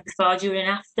as like a before, during,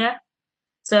 after.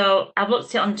 So I've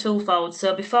looked at it on twofold.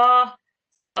 So before,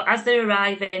 as they're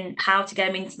arriving, how to get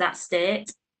them into that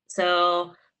state.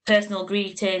 So personal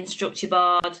greeting, structure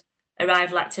board,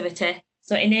 arrival activity.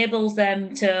 So it enables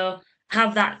them to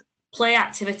have that play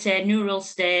activity, neural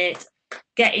state,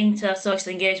 get into a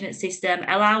social engagement system,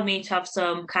 allow me to have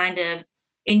some kind of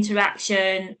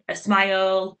interaction, a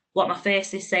smile, what my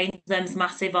face is saying to them is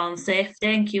massive on safety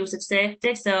and cues of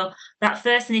safety. So that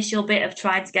first initial bit of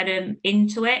trying to get them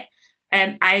into it.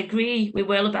 I agree with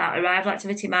Will about arrival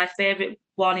activity. My favourite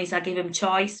one is I give them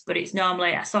choice, but it's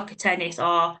normally a soccer, tennis,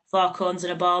 or 4 cones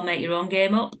and a ball, make your own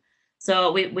game up.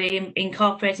 So we're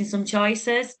incorporating some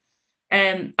choices.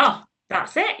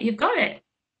 That's it, you've got it.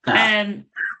 And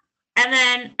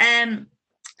then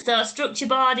so structure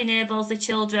board enables the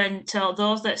children, to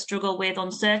those that struggle with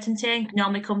uncertainty,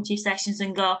 normally come to your sessions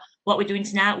and go, what we're doing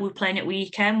tonight, we're playing at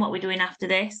weekend, what we're doing after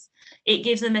this. It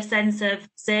gives them a sense of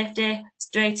safety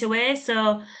straight away.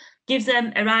 So gives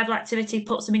them arrival activity,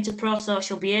 puts them into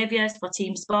pro-social behaviours for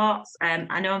team sports.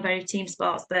 I know I'm very team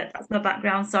sports, but that's my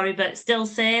background, sorry, but still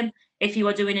same. If you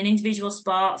are doing an individual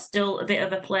sport, still a bit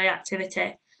of a play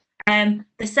activity.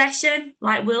 The session,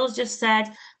 like Will's just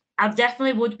said, I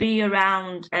definitely would be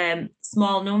around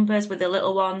small numbers with the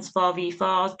little ones,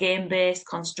 4v4s, game-based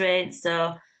constraints.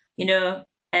 So,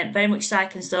 very much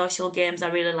psychosocial games I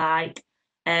really like.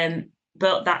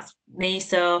 But that's me.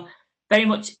 So very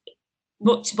much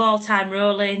ball time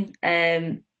rolling,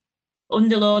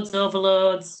 underloads,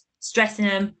 overloads, stressing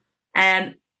them.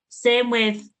 Same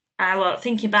with, I was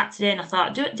thinking back today and I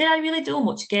thought, did I really do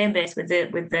much game-based with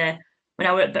the when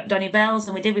I were at Donny Bell's,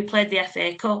 and we played the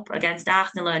FA Cup against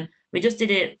Arsenal, and we just did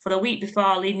it for the week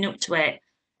before leading up to it.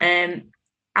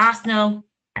 Arsenal,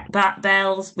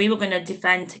 Bells, we were going to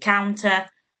defend to counter.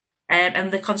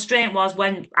 And the constraint was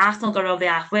when Arsenal got over the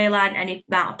halfway line, any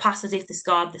amount of passes, if they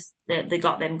scored, they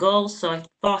got them goals. So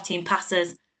 14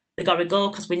 passes, they got a goal,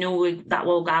 because we knew that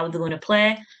was how they were going to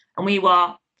play. And we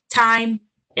were time,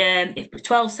 if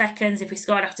 12 seconds, if we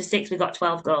scored after 6, we got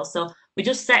 12 goals. So we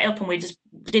just set up and we just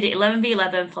did it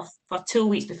 11v11 for 2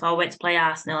 weeks before we went to play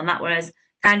Arsenal. And that was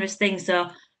kind of a thing. So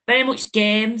very much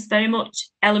games, very much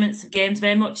elements of games,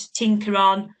 very much tinker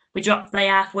on. We dropped the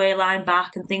halfway line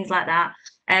back and things like that.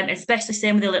 Especially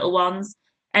same with the little ones.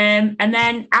 And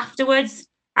then afterwards,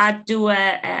 I'd do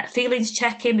a feelings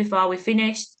check-in before we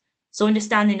finished. So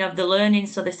understanding of the learning,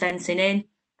 so they're sensing in,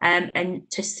 and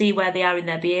to see where they are in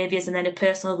their behaviours, and then a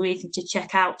personal greeting to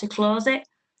check out to close it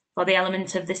for the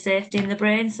element of the safety in the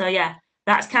brain. So yeah,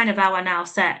 that's kind of how I now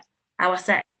set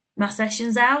my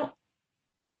sessions out.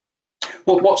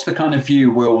 Well, what's the kind of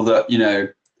view, Will, that,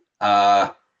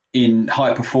 in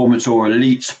high performance or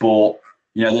elite sport,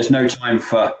 there's no time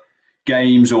for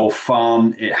games or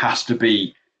fun. It has to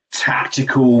be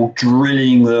tactical,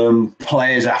 drilling them.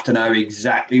 Players have to know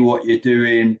exactly what you're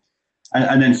doing.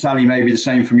 And then, Sally, maybe the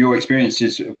same from your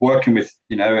experiences of working with,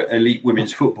 elite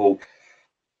women's football.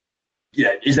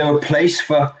 Yeah, is there a place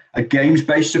for a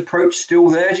games-based approach still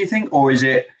there, do you think? Or is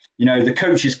it, the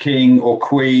coach is king or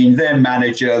queen, their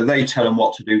manager, they tell them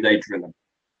what to do, they drill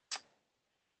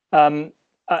them?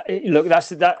 Look,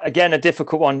 that's again a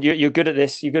difficult one. You're good at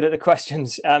this. You're good at the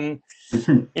questions.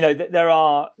 There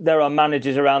are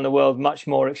managers around the world much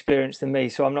more experienced than me,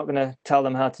 so I'm not going to tell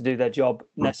them how to do their job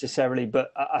necessarily.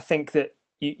 But I think that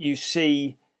you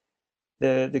see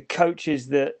the coaches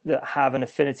that have an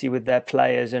affinity with their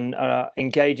players and are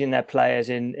engaging their players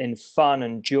in fun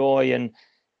and joy, and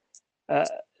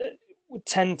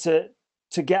tend to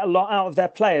get a lot out of their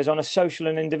players on a social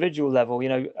and individual level.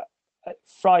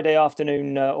 Friday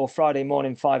afternoon or Friday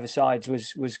morning five-a-sides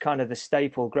was kind of the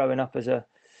staple growing up as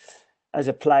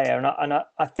a player, and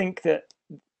I think that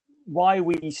why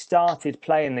we started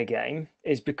playing the game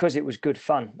is because it was good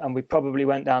fun, and we probably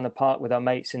went down the park with our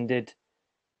mates and did,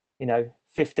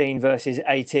 15 versus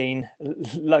 18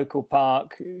 local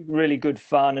park, really good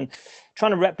fun, and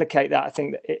trying to replicate that, I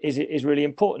think, is really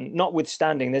important.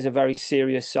 Notwithstanding, there's a very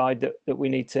serious side that we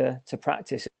need to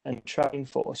practice and train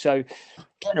for. So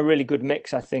getting a really good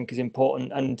mix, I think, is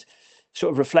important. And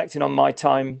sort of reflecting on my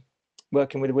time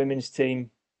working with the women's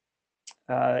team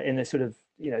in the sort of,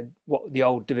 what the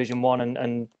old Division 1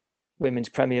 and Women's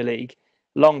Premier League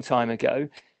long time ago,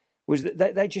 was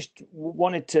that they just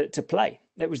wanted to play.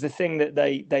 It was the thing that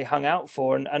they hung out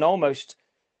for, and almost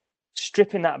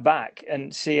stripping that back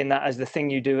and seeing that as the thing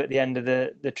you do at the end of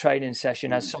the training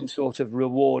session as some sort of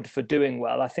reward for doing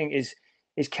well, I think is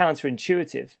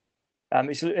counterintuitive.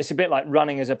 It's a bit like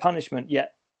running as a punishment,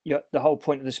 yet the whole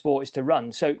point of the sport is to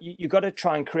run. So you've got to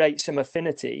try and create some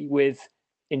affinity with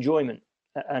enjoyment,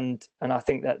 and I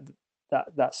think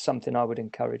that's something I would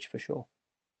encourage for sure.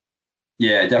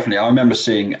 Yeah, definitely. I remember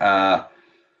seeing a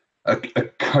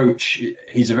coach.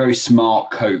 He's a very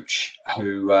smart coach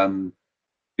who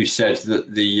said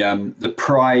that the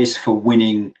prize for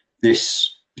winning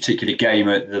this particular game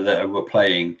that we're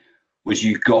playing was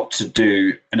you got to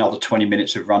do another 20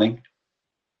 minutes of running.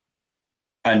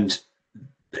 And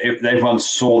everyone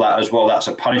saw that as well. That's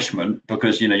a punishment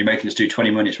because, you're making us do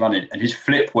 20 minutes running. And his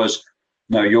flip was,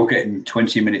 no, you're getting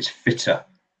 20 minutes fitter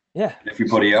than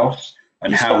everybody else.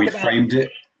 And how we framed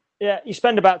it. Yeah, you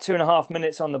spend about 2.5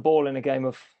 minutes on the ball in a game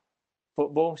of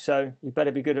football, so you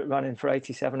better be good at running for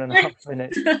 87.5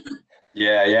 minutes.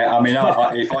 Yeah. I mean,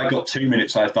 if I got 2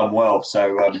 minutes, I've done well.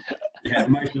 So,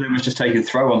 most of them was just taking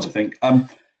throw-ons, I think.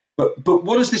 But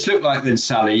what does this look like then,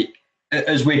 Sally,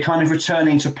 as we're kind of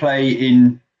returning to play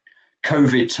in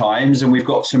COVID times, and we've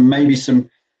got some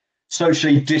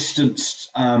socially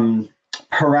distanced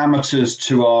parameters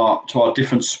to our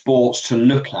different sports to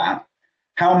look at?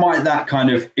 How might that kind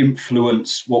of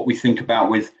influence what we think about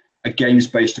with a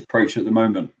games-based approach at the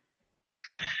moment?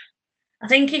 I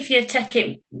think if you take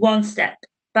it one step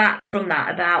back from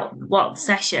that about what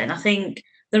session, I think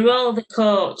the role of the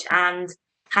coach and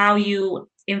how you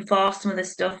enforce some of the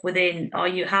stuff within, or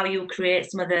how you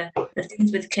create some of the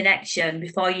things with connection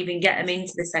before you even get them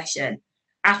into the session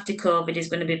after COVID is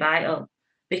going to be vital.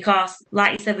 Because,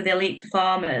 like you said, with the elite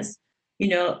performers,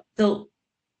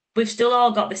 we've still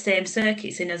all got the same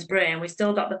circuits in us brain. We've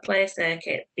still got the play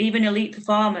circuit. Even elite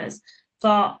performers,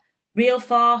 for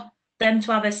them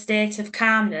to have a state of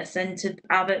calmness and to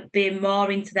have it be more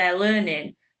into their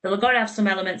learning, they'll got to have some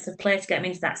elements of play to get them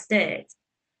into that state.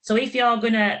 So if you're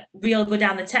going to go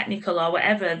down the technical or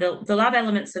whatever, they'll have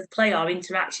elements of play or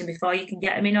interaction before you can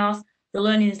get them in, or the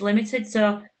learning is limited. So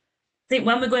I think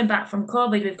when we're going back from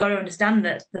COVID, we've got to understand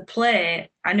that the play,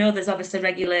 I know there's obviously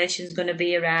regulations going to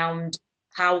be around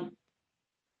how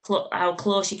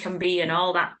close you can be and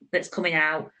all that's coming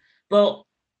out, but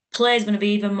play is going to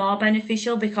be even more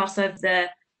beneficial because of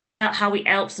how it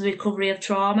helps the recovery of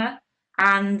trauma.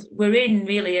 And we're in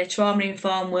really a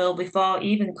trauma-informed world before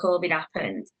even COVID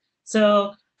happened.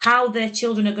 So how the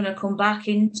children are going to come back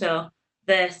into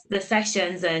the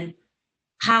sessions and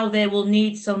how they will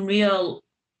need some real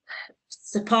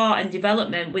support and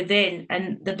development within,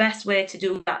 and the best way to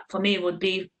do that for me would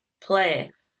be play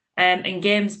and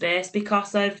games based,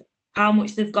 because of how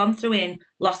much they've gone through in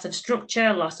loss of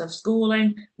structure, loss of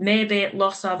schooling, maybe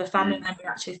loss of a family member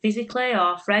actually physically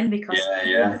or a friend, because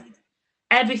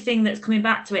everything that's coming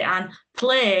back to it, and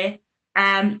play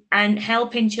and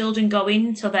helping children go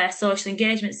into their social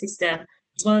engagement system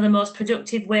is one of the most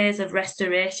productive ways of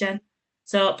restoration.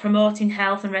 So promoting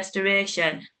health and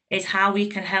restoration is how we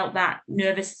can help that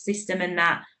nervous system and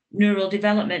that neural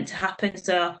development to happen.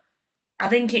 So I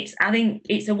think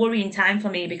it's a worrying time for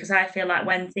me, because I feel like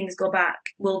when things go back,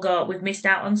 we've missed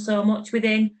out on so much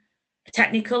within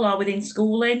technical or within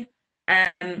schooling,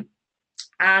 and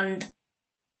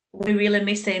we're really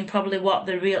missing probably what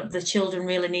the children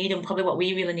really need, and probably what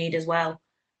we really need as well,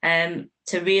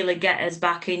 to really get us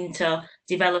back into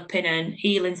developing and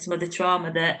healing some of the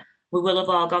trauma that we will have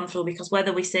all gone through. Because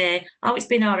whether we say, oh, it's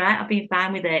been all right, I've been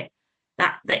fine with it,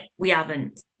 that we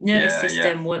haven't. Nervous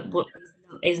system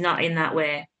is not in that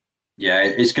way. Yeah,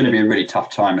 it's going to be a really tough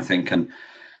time, I think, and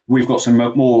we've got some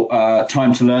more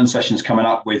time to learn sessions coming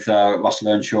up with Russell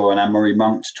Earnshaw and Anne-Marie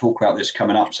Monk to talk about this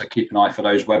coming up, so keep an eye for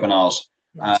those webinars.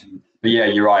 But yeah,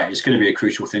 you're right, it's going to be a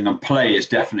crucial thing, and play is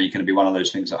definitely going to be one of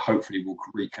those things that hopefully will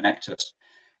reconnect us.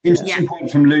 Interesting point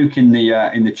from Luke in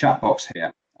the chat box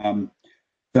here.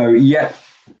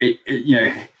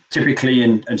 Typically,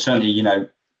 and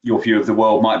certainly, your view of the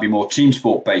world might be more team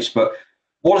sport based, but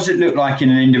what does it look like in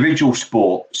an individual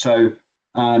sport? So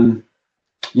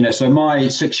So my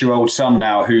 6-year-old son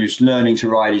now, who's learning to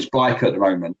ride his bike at the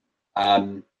moment,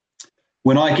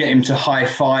 when I get him to high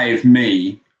five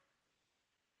me,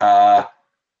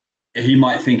 he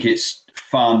might think it's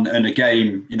fun and a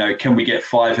game. Can we get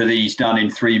 5 of these done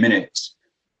in 3 minutes?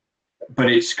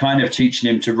 But it's kind of teaching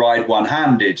him to ride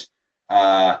one-handed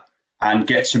and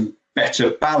get some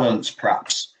better balance,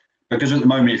 perhaps. Because at the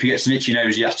moment, if he gets an itchy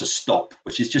nose, he has to stop,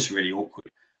 which is just really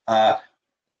awkward.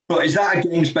 But is that a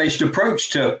games-based approach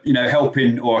to,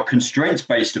 helping, or a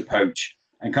constraints-based approach?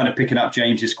 And kind of picking up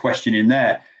James's question in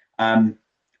there.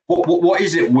 What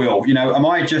is it, Will? Am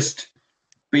I just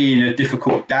being a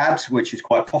difficult dad, which is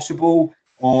quite possible,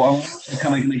 or am I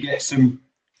kind of going to get some,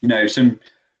 some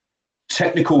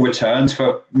technical returns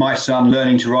for my son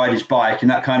learning to ride his bike in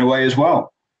that kind of way as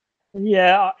well?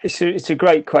 Yeah, it's a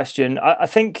great question. I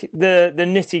think the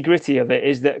nitty gritty of it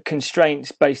is that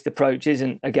constraints-based approach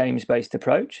isn't a games-based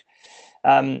approach.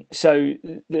 So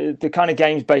the kind of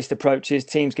games-based approach is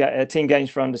team games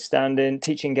for understanding,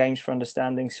 teaching games for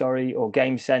understanding, or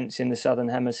game sense in the Southern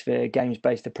Hemisphere,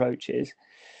 games-based approaches.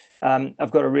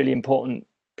 I've got a really important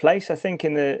place, I think,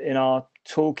 in our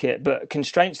toolkit, but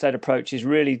constraints-led approach is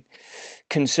really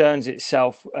concerns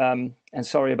itself, and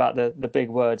sorry about the big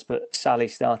words, but Sally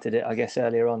started it, I guess,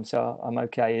 earlier on, so I'm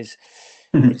okay, is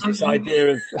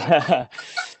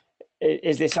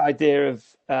this idea of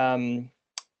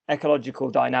ecological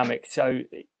dynamics. So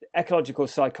ecological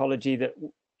psychology, that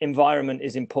environment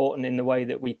is important in the way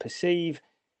that we perceive,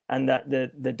 and that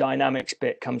the dynamics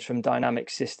bit comes from dynamic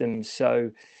systems.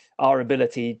 So our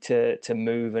ability to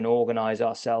move and organize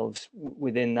ourselves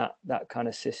within that kind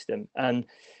of system. And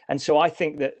so I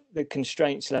think that the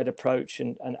constraints-led approach,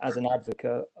 and as an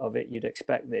advocate of it, you'd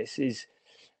expect this, is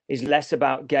less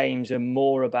about games and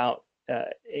more about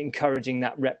encouraging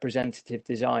that representative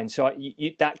design. So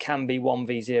that can be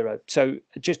 1v0. So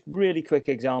just really quick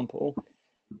example,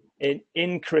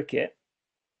 in cricket,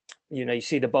 you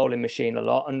see the bowling machine a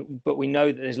lot, but we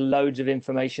know that there's loads of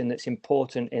information that's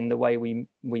important in the way we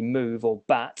move or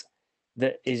bat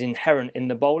that is inherent in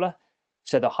the bowler.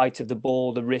 So the height of the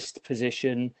ball, the wrist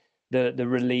position, the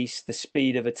release, the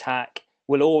speed of attack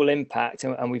will all impact,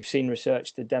 and we've seen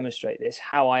research to demonstrate this,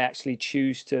 how I actually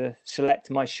choose to select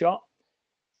my shot.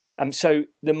 So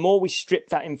the more we strip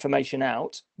that information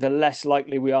out, the less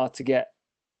likely we are to get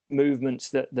movements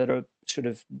that are sort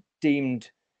of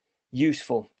deemed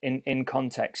useful in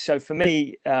context. So for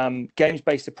me,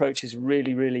 games-based approach is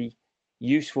really, really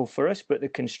useful for us, but the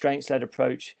constraints-led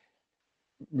approach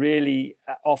really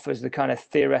offers the kind of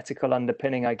theoretical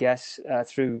underpinning, I guess,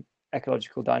 through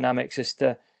ecological dynamics as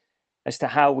to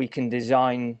how we can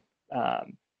design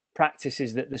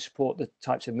practices that support the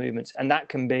types of movements. And that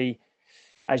can be,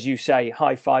 as you say,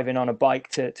 high-fiving on a bike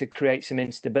to create some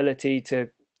instability, to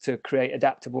create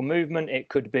adaptable movement. It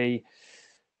could be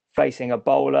facing a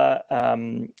bowler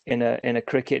in a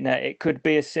cricket net. It could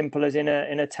be as simple as in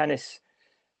a tennis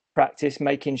practice,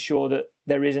 making sure that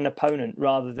there is an opponent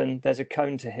rather than there's a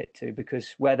cone to hit to,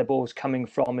 because where the ball's coming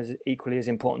from is equally as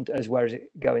important as where is it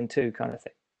going to, kind of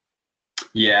thing.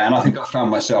 Yeah, and I think I found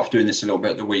myself doing this a little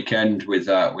bit at the weekend with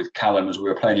Callum as we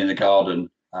were playing in the garden,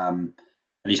 and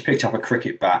he's picked up a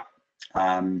cricket bat,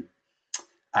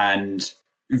 and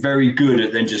very good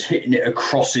at then just hitting it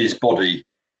across his body.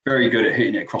 Very good at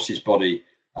hitting it across his body.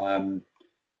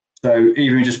 So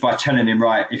even just by telling him,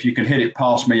 right, if you can hit it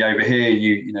past me over here,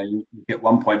 you get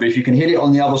 1 point. But if you can hit it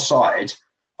on the other side,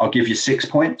 I'll give you 6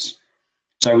 points.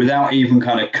 So without even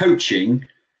kind of coaching,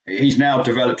 he's now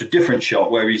developed a different shot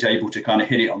where he's able to kind of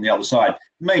hit it on the other side,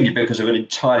 mainly because of an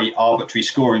entirely arbitrary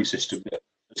scoring system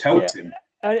that's helped him.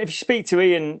 If you speak to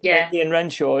Ian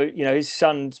Renshaw, his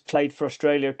son's played for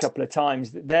Australia a couple of times.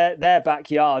 Their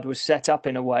backyard was set up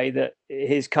in a way that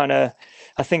his I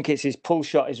think it's his pull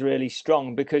shot is really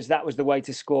strong, because that was the way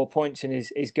to score points in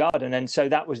his garden, and so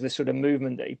that was the sort of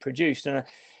movement that he produced. And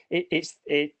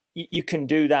you can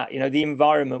do that. The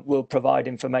environment will provide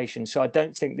information. So I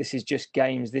don't think this is just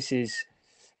games. This is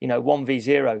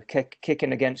 1v0,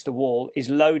 kicking against the wall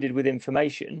is loaded with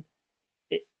information.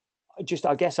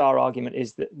 I guess our argument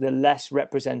is that the less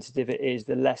representative it is,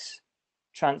 the less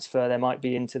transfer there might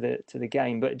be into the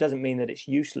game, but it doesn't mean that it's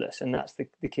useless, and that's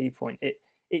the key point.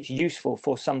 It's useful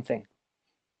for something.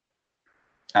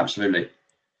 Absolutely.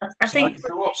 I think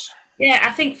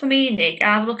for me, Nick,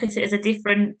 I look at it as a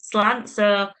different slant.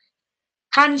 So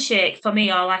handshake for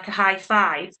me, or like a high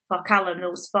five for Callum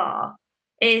thus far,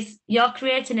 is you're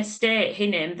creating a state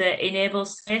in him that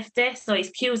enables safety. So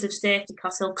his cues of safety,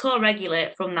 because he'll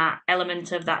co-regulate from that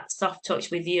element of that soft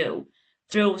touch with you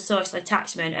through social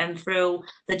attachment and through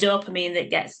the dopamine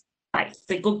that gets like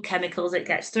the good chemicals that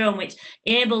gets thrown, which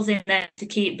enables him then to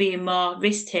keep being more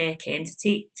risk taking,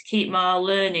 to keep more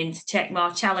learning, to check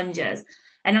more challenges.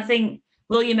 And I think,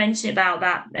 Will, you mentioned about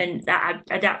that and that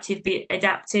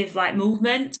adaptive like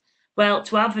movement. Well,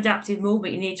 to have adaptive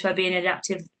movement, you need to be in an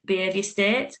adaptive behaviour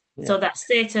state. Yeah. So that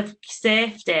state of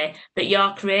safety that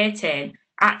you're creating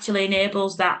actually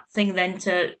enables that thing then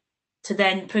to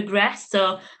then progress.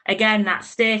 So again, that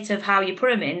state of how you put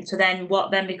them in, to then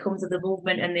what then becomes of the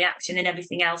movement and the action and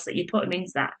everything else that you put them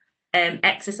into that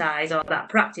exercise or that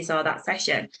practice or that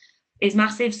session is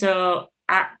massive. So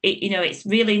it's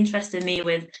really interesting me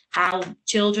with how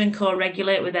children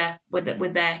co-regulate with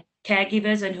their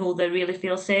caregivers and who they really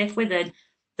feel safe with, and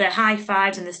the high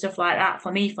fives and the stuff like that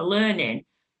for me for learning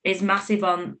is massive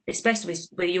on, especially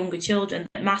with younger children,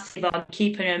 massive on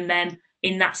keeping them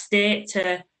in that state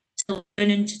to learn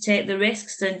and to take the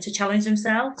risks and to challenge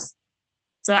themselves.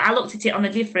 So I looked at it on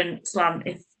a different slant,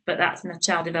 but that's in a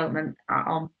child development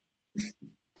on.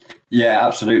 Yeah,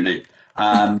 absolutely.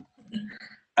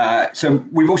 So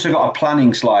we've also got a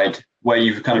planning slide where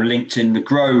you've kind of linked in the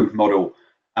GROW model.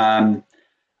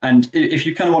 And if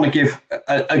you kind of want to give,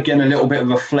 again, a little bit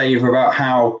of a flavour about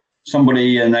how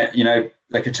somebody, and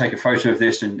they could take a photo of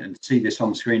this and see this on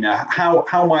the screen now,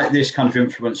 how might this kind of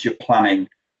influence your planning?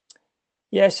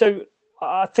 Yeah, so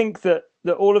I think that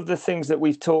all of the things that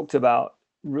we've talked about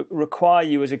require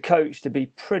you as a coach to be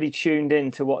pretty tuned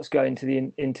into what's going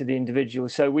into the individual.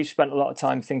 So we've spent a lot of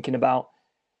time thinking about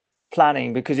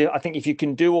planning, because I think if you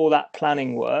can do all that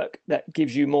planning work, that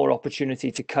gives you more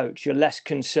opportunity to coach. You're less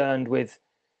concerned with,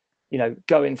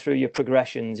 going through your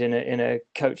progressions in a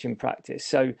coaching practice.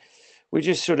 So we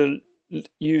just sort of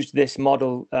used this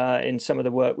model in some of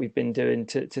the work we've been doing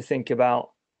to think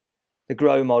about the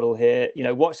GROW model here.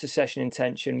 What's the session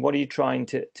intention? What are you trying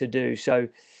to do? So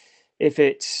if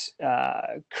it's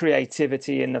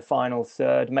creativity in the final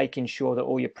third, making sure that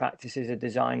all your practices are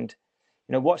designed,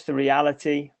 what's the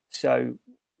reality? So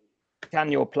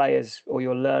can your players or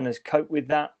your learners cope with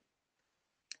that?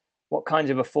 What kinds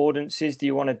of affordances do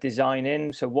you want to design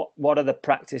in? So what are the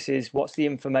practices? What's the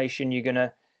information you're going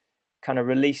to kind of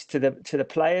release to the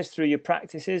players through your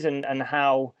practices, and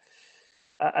how,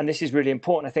 and this is really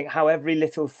important, I think, how every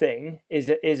little thing is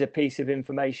a piece of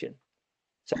information.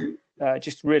 So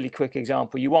just really quick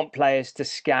example, you want players to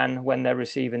scan when they're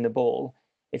receiving the ball.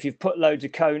 If you've put loads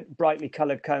of brightly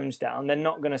coloured cones down, they're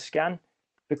not going to scan,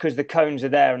 because the cones are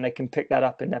there and they can pick that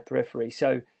up in their periphery.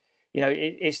 So,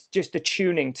 it's just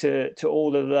attuning to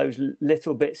all of those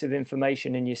little bits of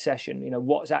information in your session.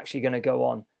 What's actually going to go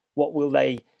on? What will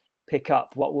they pick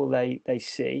up? What will they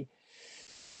see?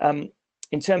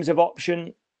 In terms of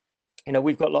option,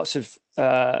 we've got lots of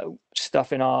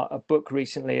stuff in our book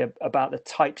recently about the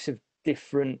types of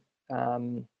different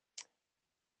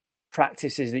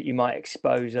practices that you might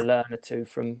expose a learner to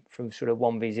from sort of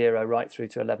 1v0 right through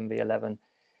to 11v11,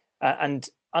 and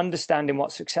understanding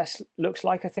what success looks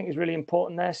like, I think, is really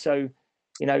important there. So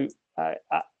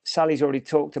Sally's already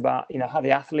talked about how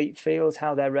the athlete feels,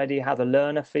 how they're ready, how the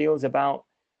learner feels about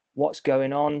what's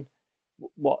going on,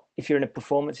 what if you're in a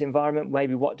performance environment,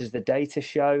 maybe what does the data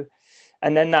show,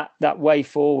 and then that way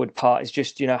forward part is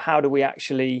just how do we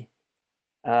actually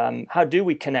how do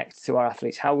we connect to our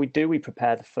athletes? How do we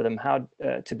prepare for them? How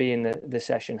to be in the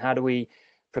session? How do we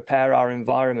prepare our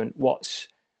environment? What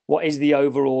is the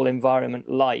overall environment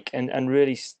like? And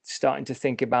really starting to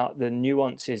think about the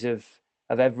nuances of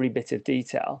every bit of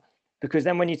detail, because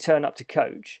then when you turn up to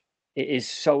coach, it is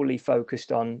solely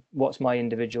focused on what's my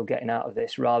individual getting out of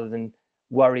this, rather than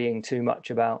worrying too much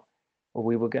about, well,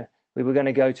 we were going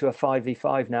to go to a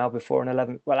 5v5 now before an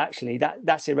 11. Well, actually,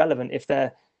 that's irrelevant if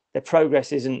their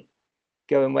progress isn't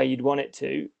going where you'd want it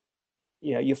to.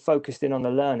 You're focused in on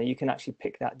the learner. You can actually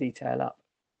pick that detail up.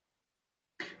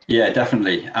 Yeah,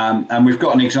 definitely. And we've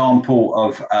got an example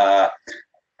of a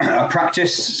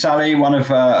practice, Sally, one of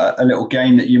a little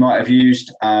game that you might have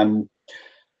used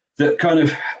that kind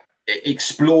of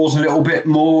explores a little bit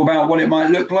more about what it might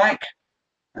look like.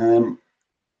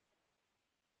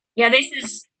 Yeah,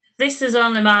 this is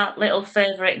only my little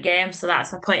favourite game, so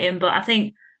that's a point in. But I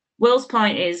think Will's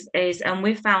point is, and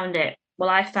we found it. Well,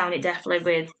 I found it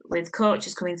definitely with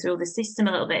coaches coming through the system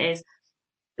a little bit. Is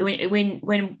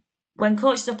when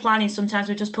coaches are planning, sometimes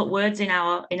we just put words in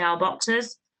our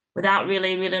boxes without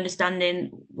really understanding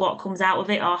what comes out of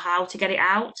it or how to get it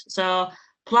out. So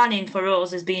planning for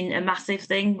us has been a massive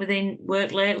thing within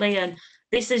work lately, and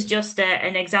this is just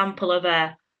an example of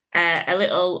a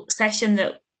little session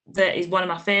that is one of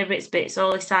my favourites. But it's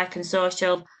only psych and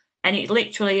social, and it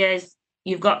literally is,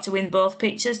 you've got to win both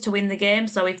pitches to win the game.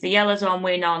 So if the yellows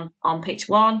win on pitch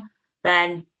one,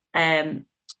 then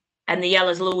and the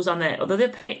yellows lose on the other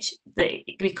pitch, that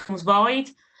it becomes void,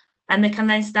 and they can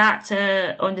then start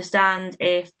to understand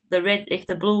if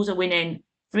the blues are winning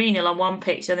 3-0 on one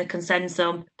pitch, then they can send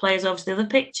some players over to the other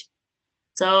pitch.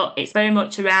 So it's very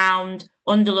much around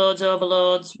underloads,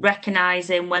 overloads,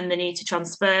 recognising when they need to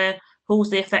transfer, who's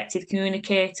the effective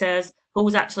communicators,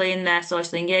 who's actually in their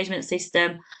social engagement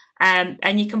system.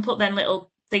 And you can put then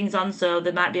little things on. So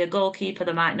there might be a goalkeeper,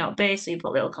 there might not be. So you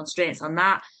put little constraints on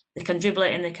that. They can dribble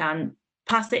it in, they can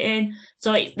pass it in.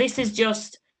 So this is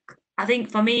just, I think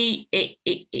for me,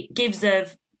 it gives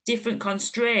of different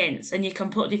constraints, and you can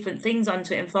put different things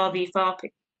onto it. And 4v4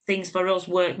 things for us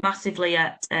work massively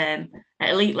at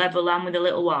elite level and with the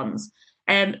little ones.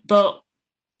 But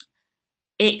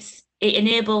it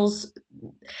enables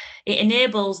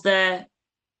the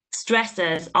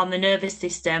stressors on the nervous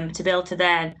system to be able to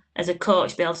then, as a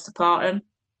coach, be able to support them.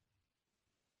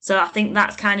 So I think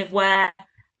that's kind of where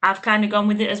I've kind of gone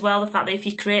with it as well. The fact that if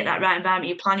you create that right environment,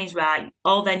 your plan is right,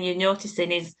 all then you're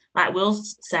noticing is, like Will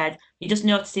said, you're just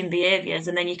noticing behaviours,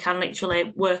 and then you can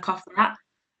literally work off that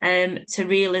to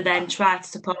really then try to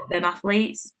support them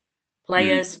athletes,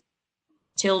 players,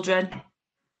 children.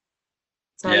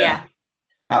 So yeah.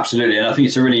 Absolutely. And I think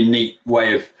it's a really neat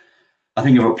way of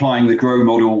applying the GROW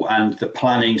model and the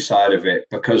planning side of it,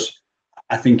 because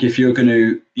I think if you're going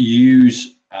to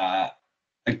use a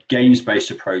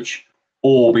games-based approach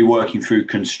or be working through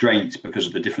constraints because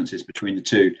of the differences between the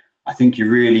two, I think you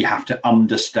really have to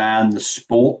understand the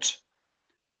sport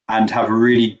and have a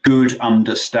really good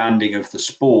understanding of the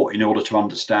sport in order to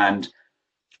understand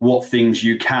what things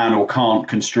you can or can't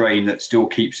constrain that still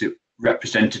keeps it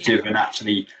representative and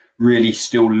actually really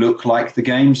still look like the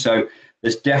game. So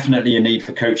there's definitely a need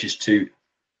for coaches to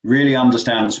really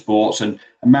understand the sports. And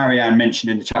Marianne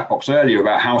mentioned in the chat box earlier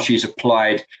about how she's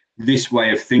applied this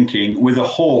way of thinking with a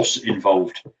horse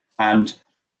involved. And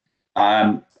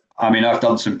I mean, I've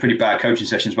done some pretty bad coaching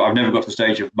sessions, but I've never got to the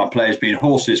stage of my players being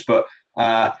horses. But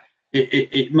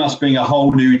it must bring a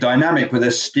whole new dynamic, but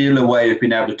there's still a way of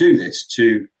being able to do this,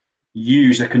 to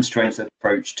use a constraints-led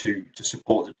approach to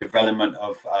support the development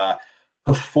of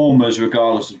performers,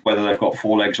 regardless of whether they've got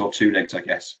 4 legs or 2 legs, I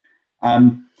guess.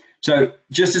 So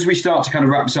just as we start to kind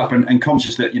of wrap this up, and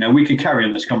conscious that, you know, we could carry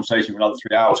on this conversation for another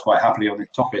 3 hours quite happily on this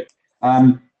topic.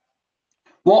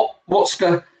 What's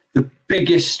the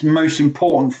biggest, most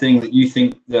important thing that you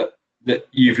think that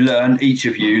you've learned, each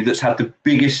of you, that's had the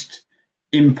biggest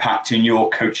impact in your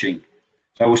coaching?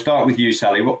 So we'll start with you,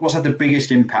 Sally. What's had the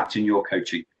biggest impact in your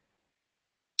coaching?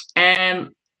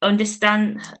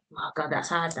 Understand. Oh God, that's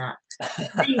hard. That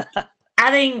I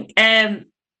think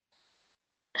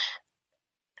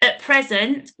at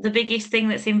present, the biggest thing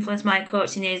that's influenced my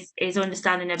coaching is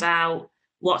understanding about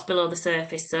what's below the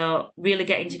surface. So really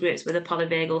getting to grips with the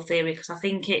polyvagal theory, because I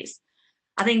think it's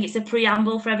a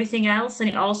preamble for everything else, and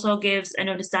it also gives an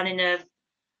understanding of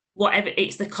whatever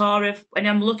it's the core of. When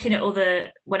I'm looking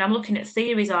at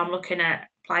theories, or I'm looking at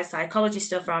applied psychology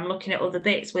stuff, or I'm looking at other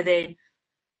bits within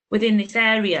this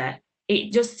area,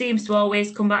 it just seems to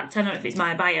always come back to, I don't know if it's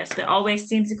my bias, but always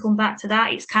seems to come back to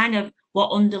that. It's kind of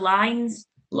what underlines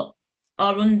or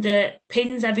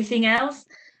underpins everything else,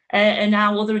 and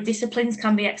how other disciplines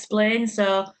can be explained.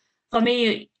 So for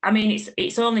me, I mean,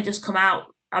 it's only just come out.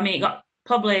 I mean, it got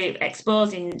probably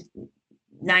exposed in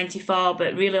 94,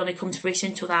 but really only come to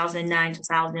fruition 2009,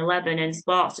 2011, and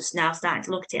sports just now starting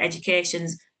to look at it.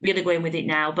 Education's really going with it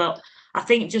now. But I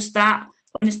think just that,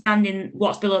 understanding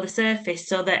what's below the surface,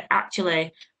 so that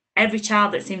actually every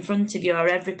child that's in front of you, or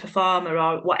every performer,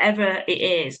 or whatever it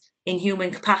is in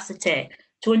human capacity,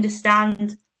 to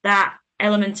understand that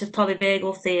element of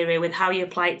polyvagal theory with how you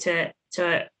apply it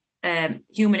to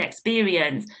human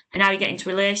experience and how you get into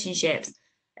relationships,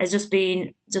 has just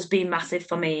been massive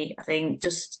for me. I think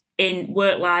just in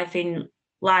work life, in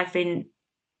life, in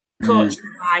coaching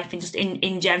life, and just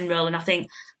in general. And I think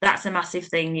that's a massive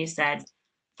thing you said.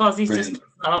 Fozzie's just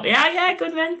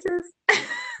good mentors.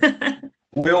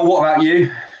 Will, what about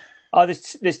you?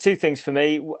 There's 2 things for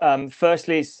me.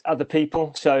 Firstly, is other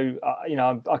people. So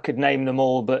I could name them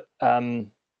all, but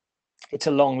it's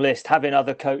a long list. Having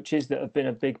other coaches that have been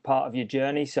a big part of your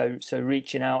journey. So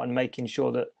reaching out and making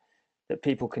sure that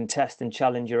people can test and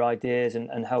challenge your ideas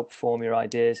and help form your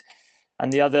ideas.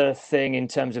 And the other thing in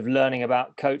terms of learning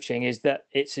about coaching is that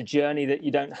it's a journey that you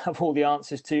don't have all the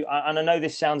answers to. And I know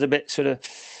this sounds a bit sort of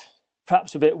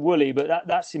perhaps a bit woolly, but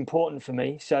that's important for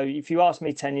me. So if you asked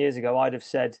me 10 years ago, I'd have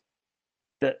said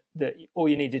that all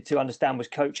you needed to understand was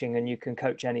coaching, and you can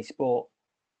coach any sport.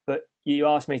 But you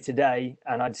ask me today,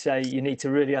 and I'd say you need to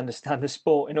really understand the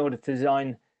sport in order to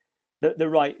design the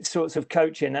right sorts of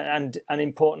coaching, and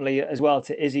importantly as well,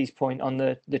 to Izzy's point on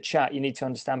the chat, you need to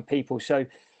understand people. So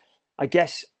I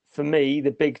guess for me,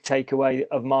 the big takeaway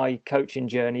of my coaching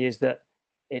journey is that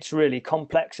it's really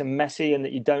complex and messy, and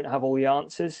that you don't have all the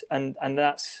answers, and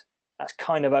that's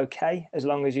kind of okay, as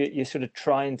long as you're sort of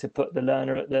trying to put the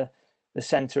learner at the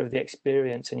center of the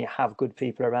experience, and you have good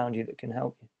people around you that can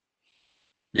help you.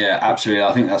 Yeah, absolutely.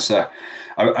 I think that's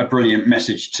a brilliant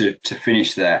message to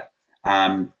finish there.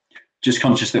 Just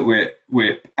conscious that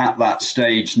we're at that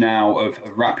stage now of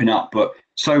wrapping up, but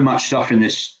so much stuff in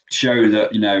this show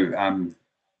that,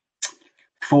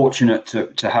 fortunate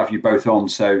to have you both on.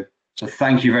 So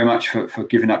thank you very much for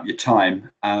giving up your time.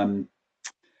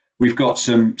 We've got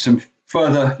some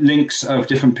further links of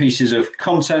different pieces of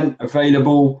content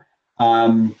available.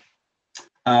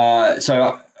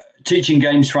 So teaching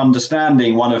games for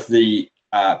understanding, one of the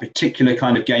particular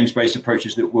kind of games-based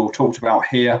approaches that we'll talk about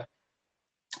here.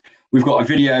 We've got a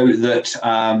video that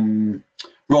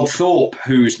Rod Thorpe,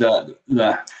 who's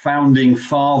the founding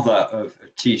father of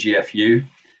TGFU,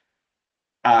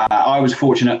 I was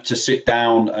fortunate to sit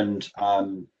down, and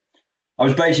I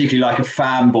was basically like a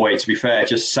fanboy, to be fair,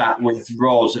 just sat with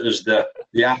Roz as the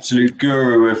absolute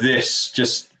guru of this,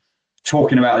 just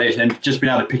talking about this and just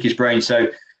being able to pick his brain. So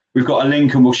we've got a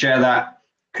link and we'll share that.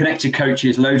 Connected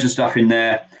Coaches, loads of stuff in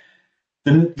there.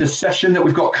 The session that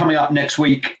we've got coming up next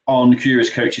week on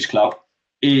Curious Coaches Club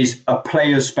is a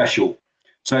players special.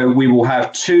 So we will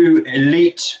have 2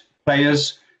 elite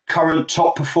players, current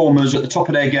top performers at the top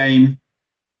of their game,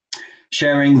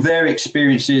 sharing their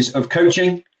experiences of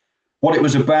coaching, what it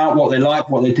was about, what they liked,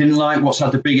 what they didn't like, what's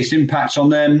had the biggest impact on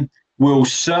them. We'll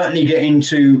certainly get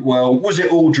into, well, was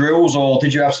it all drills, or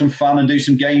did you have some fun and do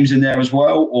some games in there as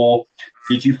well? Or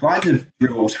did you find the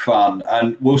drills fun?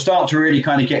 And we'll start to really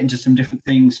kind of get into some different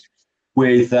things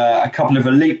with a couple of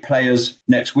elite players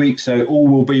next week. So all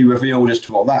will be revealed as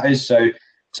to what that is. So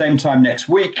same time next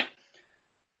week.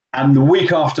 And the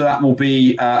week after that will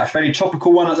be a fairly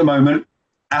topical one at the moment,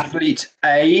 Athlete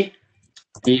A.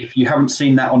 If you haven't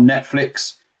seen that on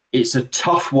Netflix, it's a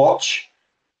tough watch,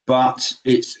 but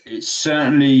it's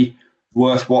certainly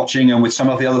worth watching, and with some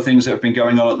of the other things that have been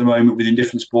going on at the moment within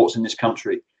different sports in this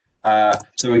country.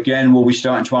 So again, we'll be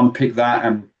starting to unpick that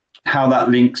and how that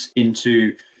links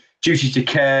into duty to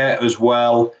care as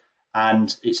well.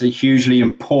 And it's a hugely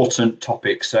important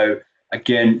topic. So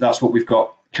again, that's what we've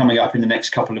got coming up in the next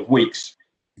couple of weeks.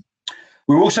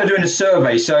 We're also doing a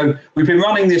survey. So we've been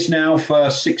running this now for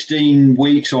 16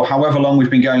 weeks or however long we've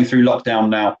been going through lockdown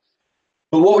now.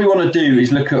 But what we want to do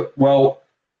is look at, well,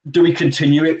 do we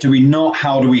continue it? Do we not?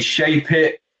 How do we shape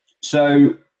it?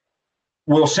 So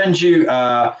we'll send you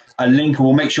a link, and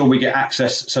we'll make sure we get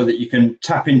access so that you can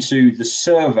tap into the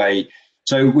survey.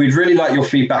 So we'd really like your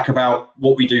feedback about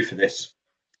what we do for this.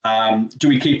 Do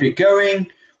we keep it going?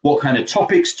 What kind of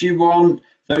topics do you want?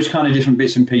 Those kind of different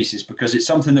bits and pieces, because it's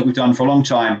something that we've done for a long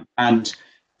time, and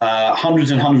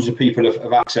hundreds and hundreds of people have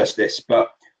accessed this.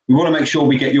 But we want to make sure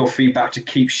we get your feedback to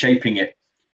keep shaping it.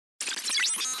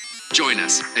 Join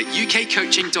us at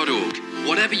ukcoaching.org.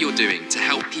 Whatever you're doing to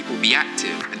help people be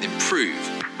active and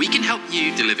improve, we can help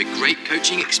you deliver great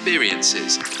coaching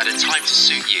experiences at a time to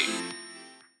suit you.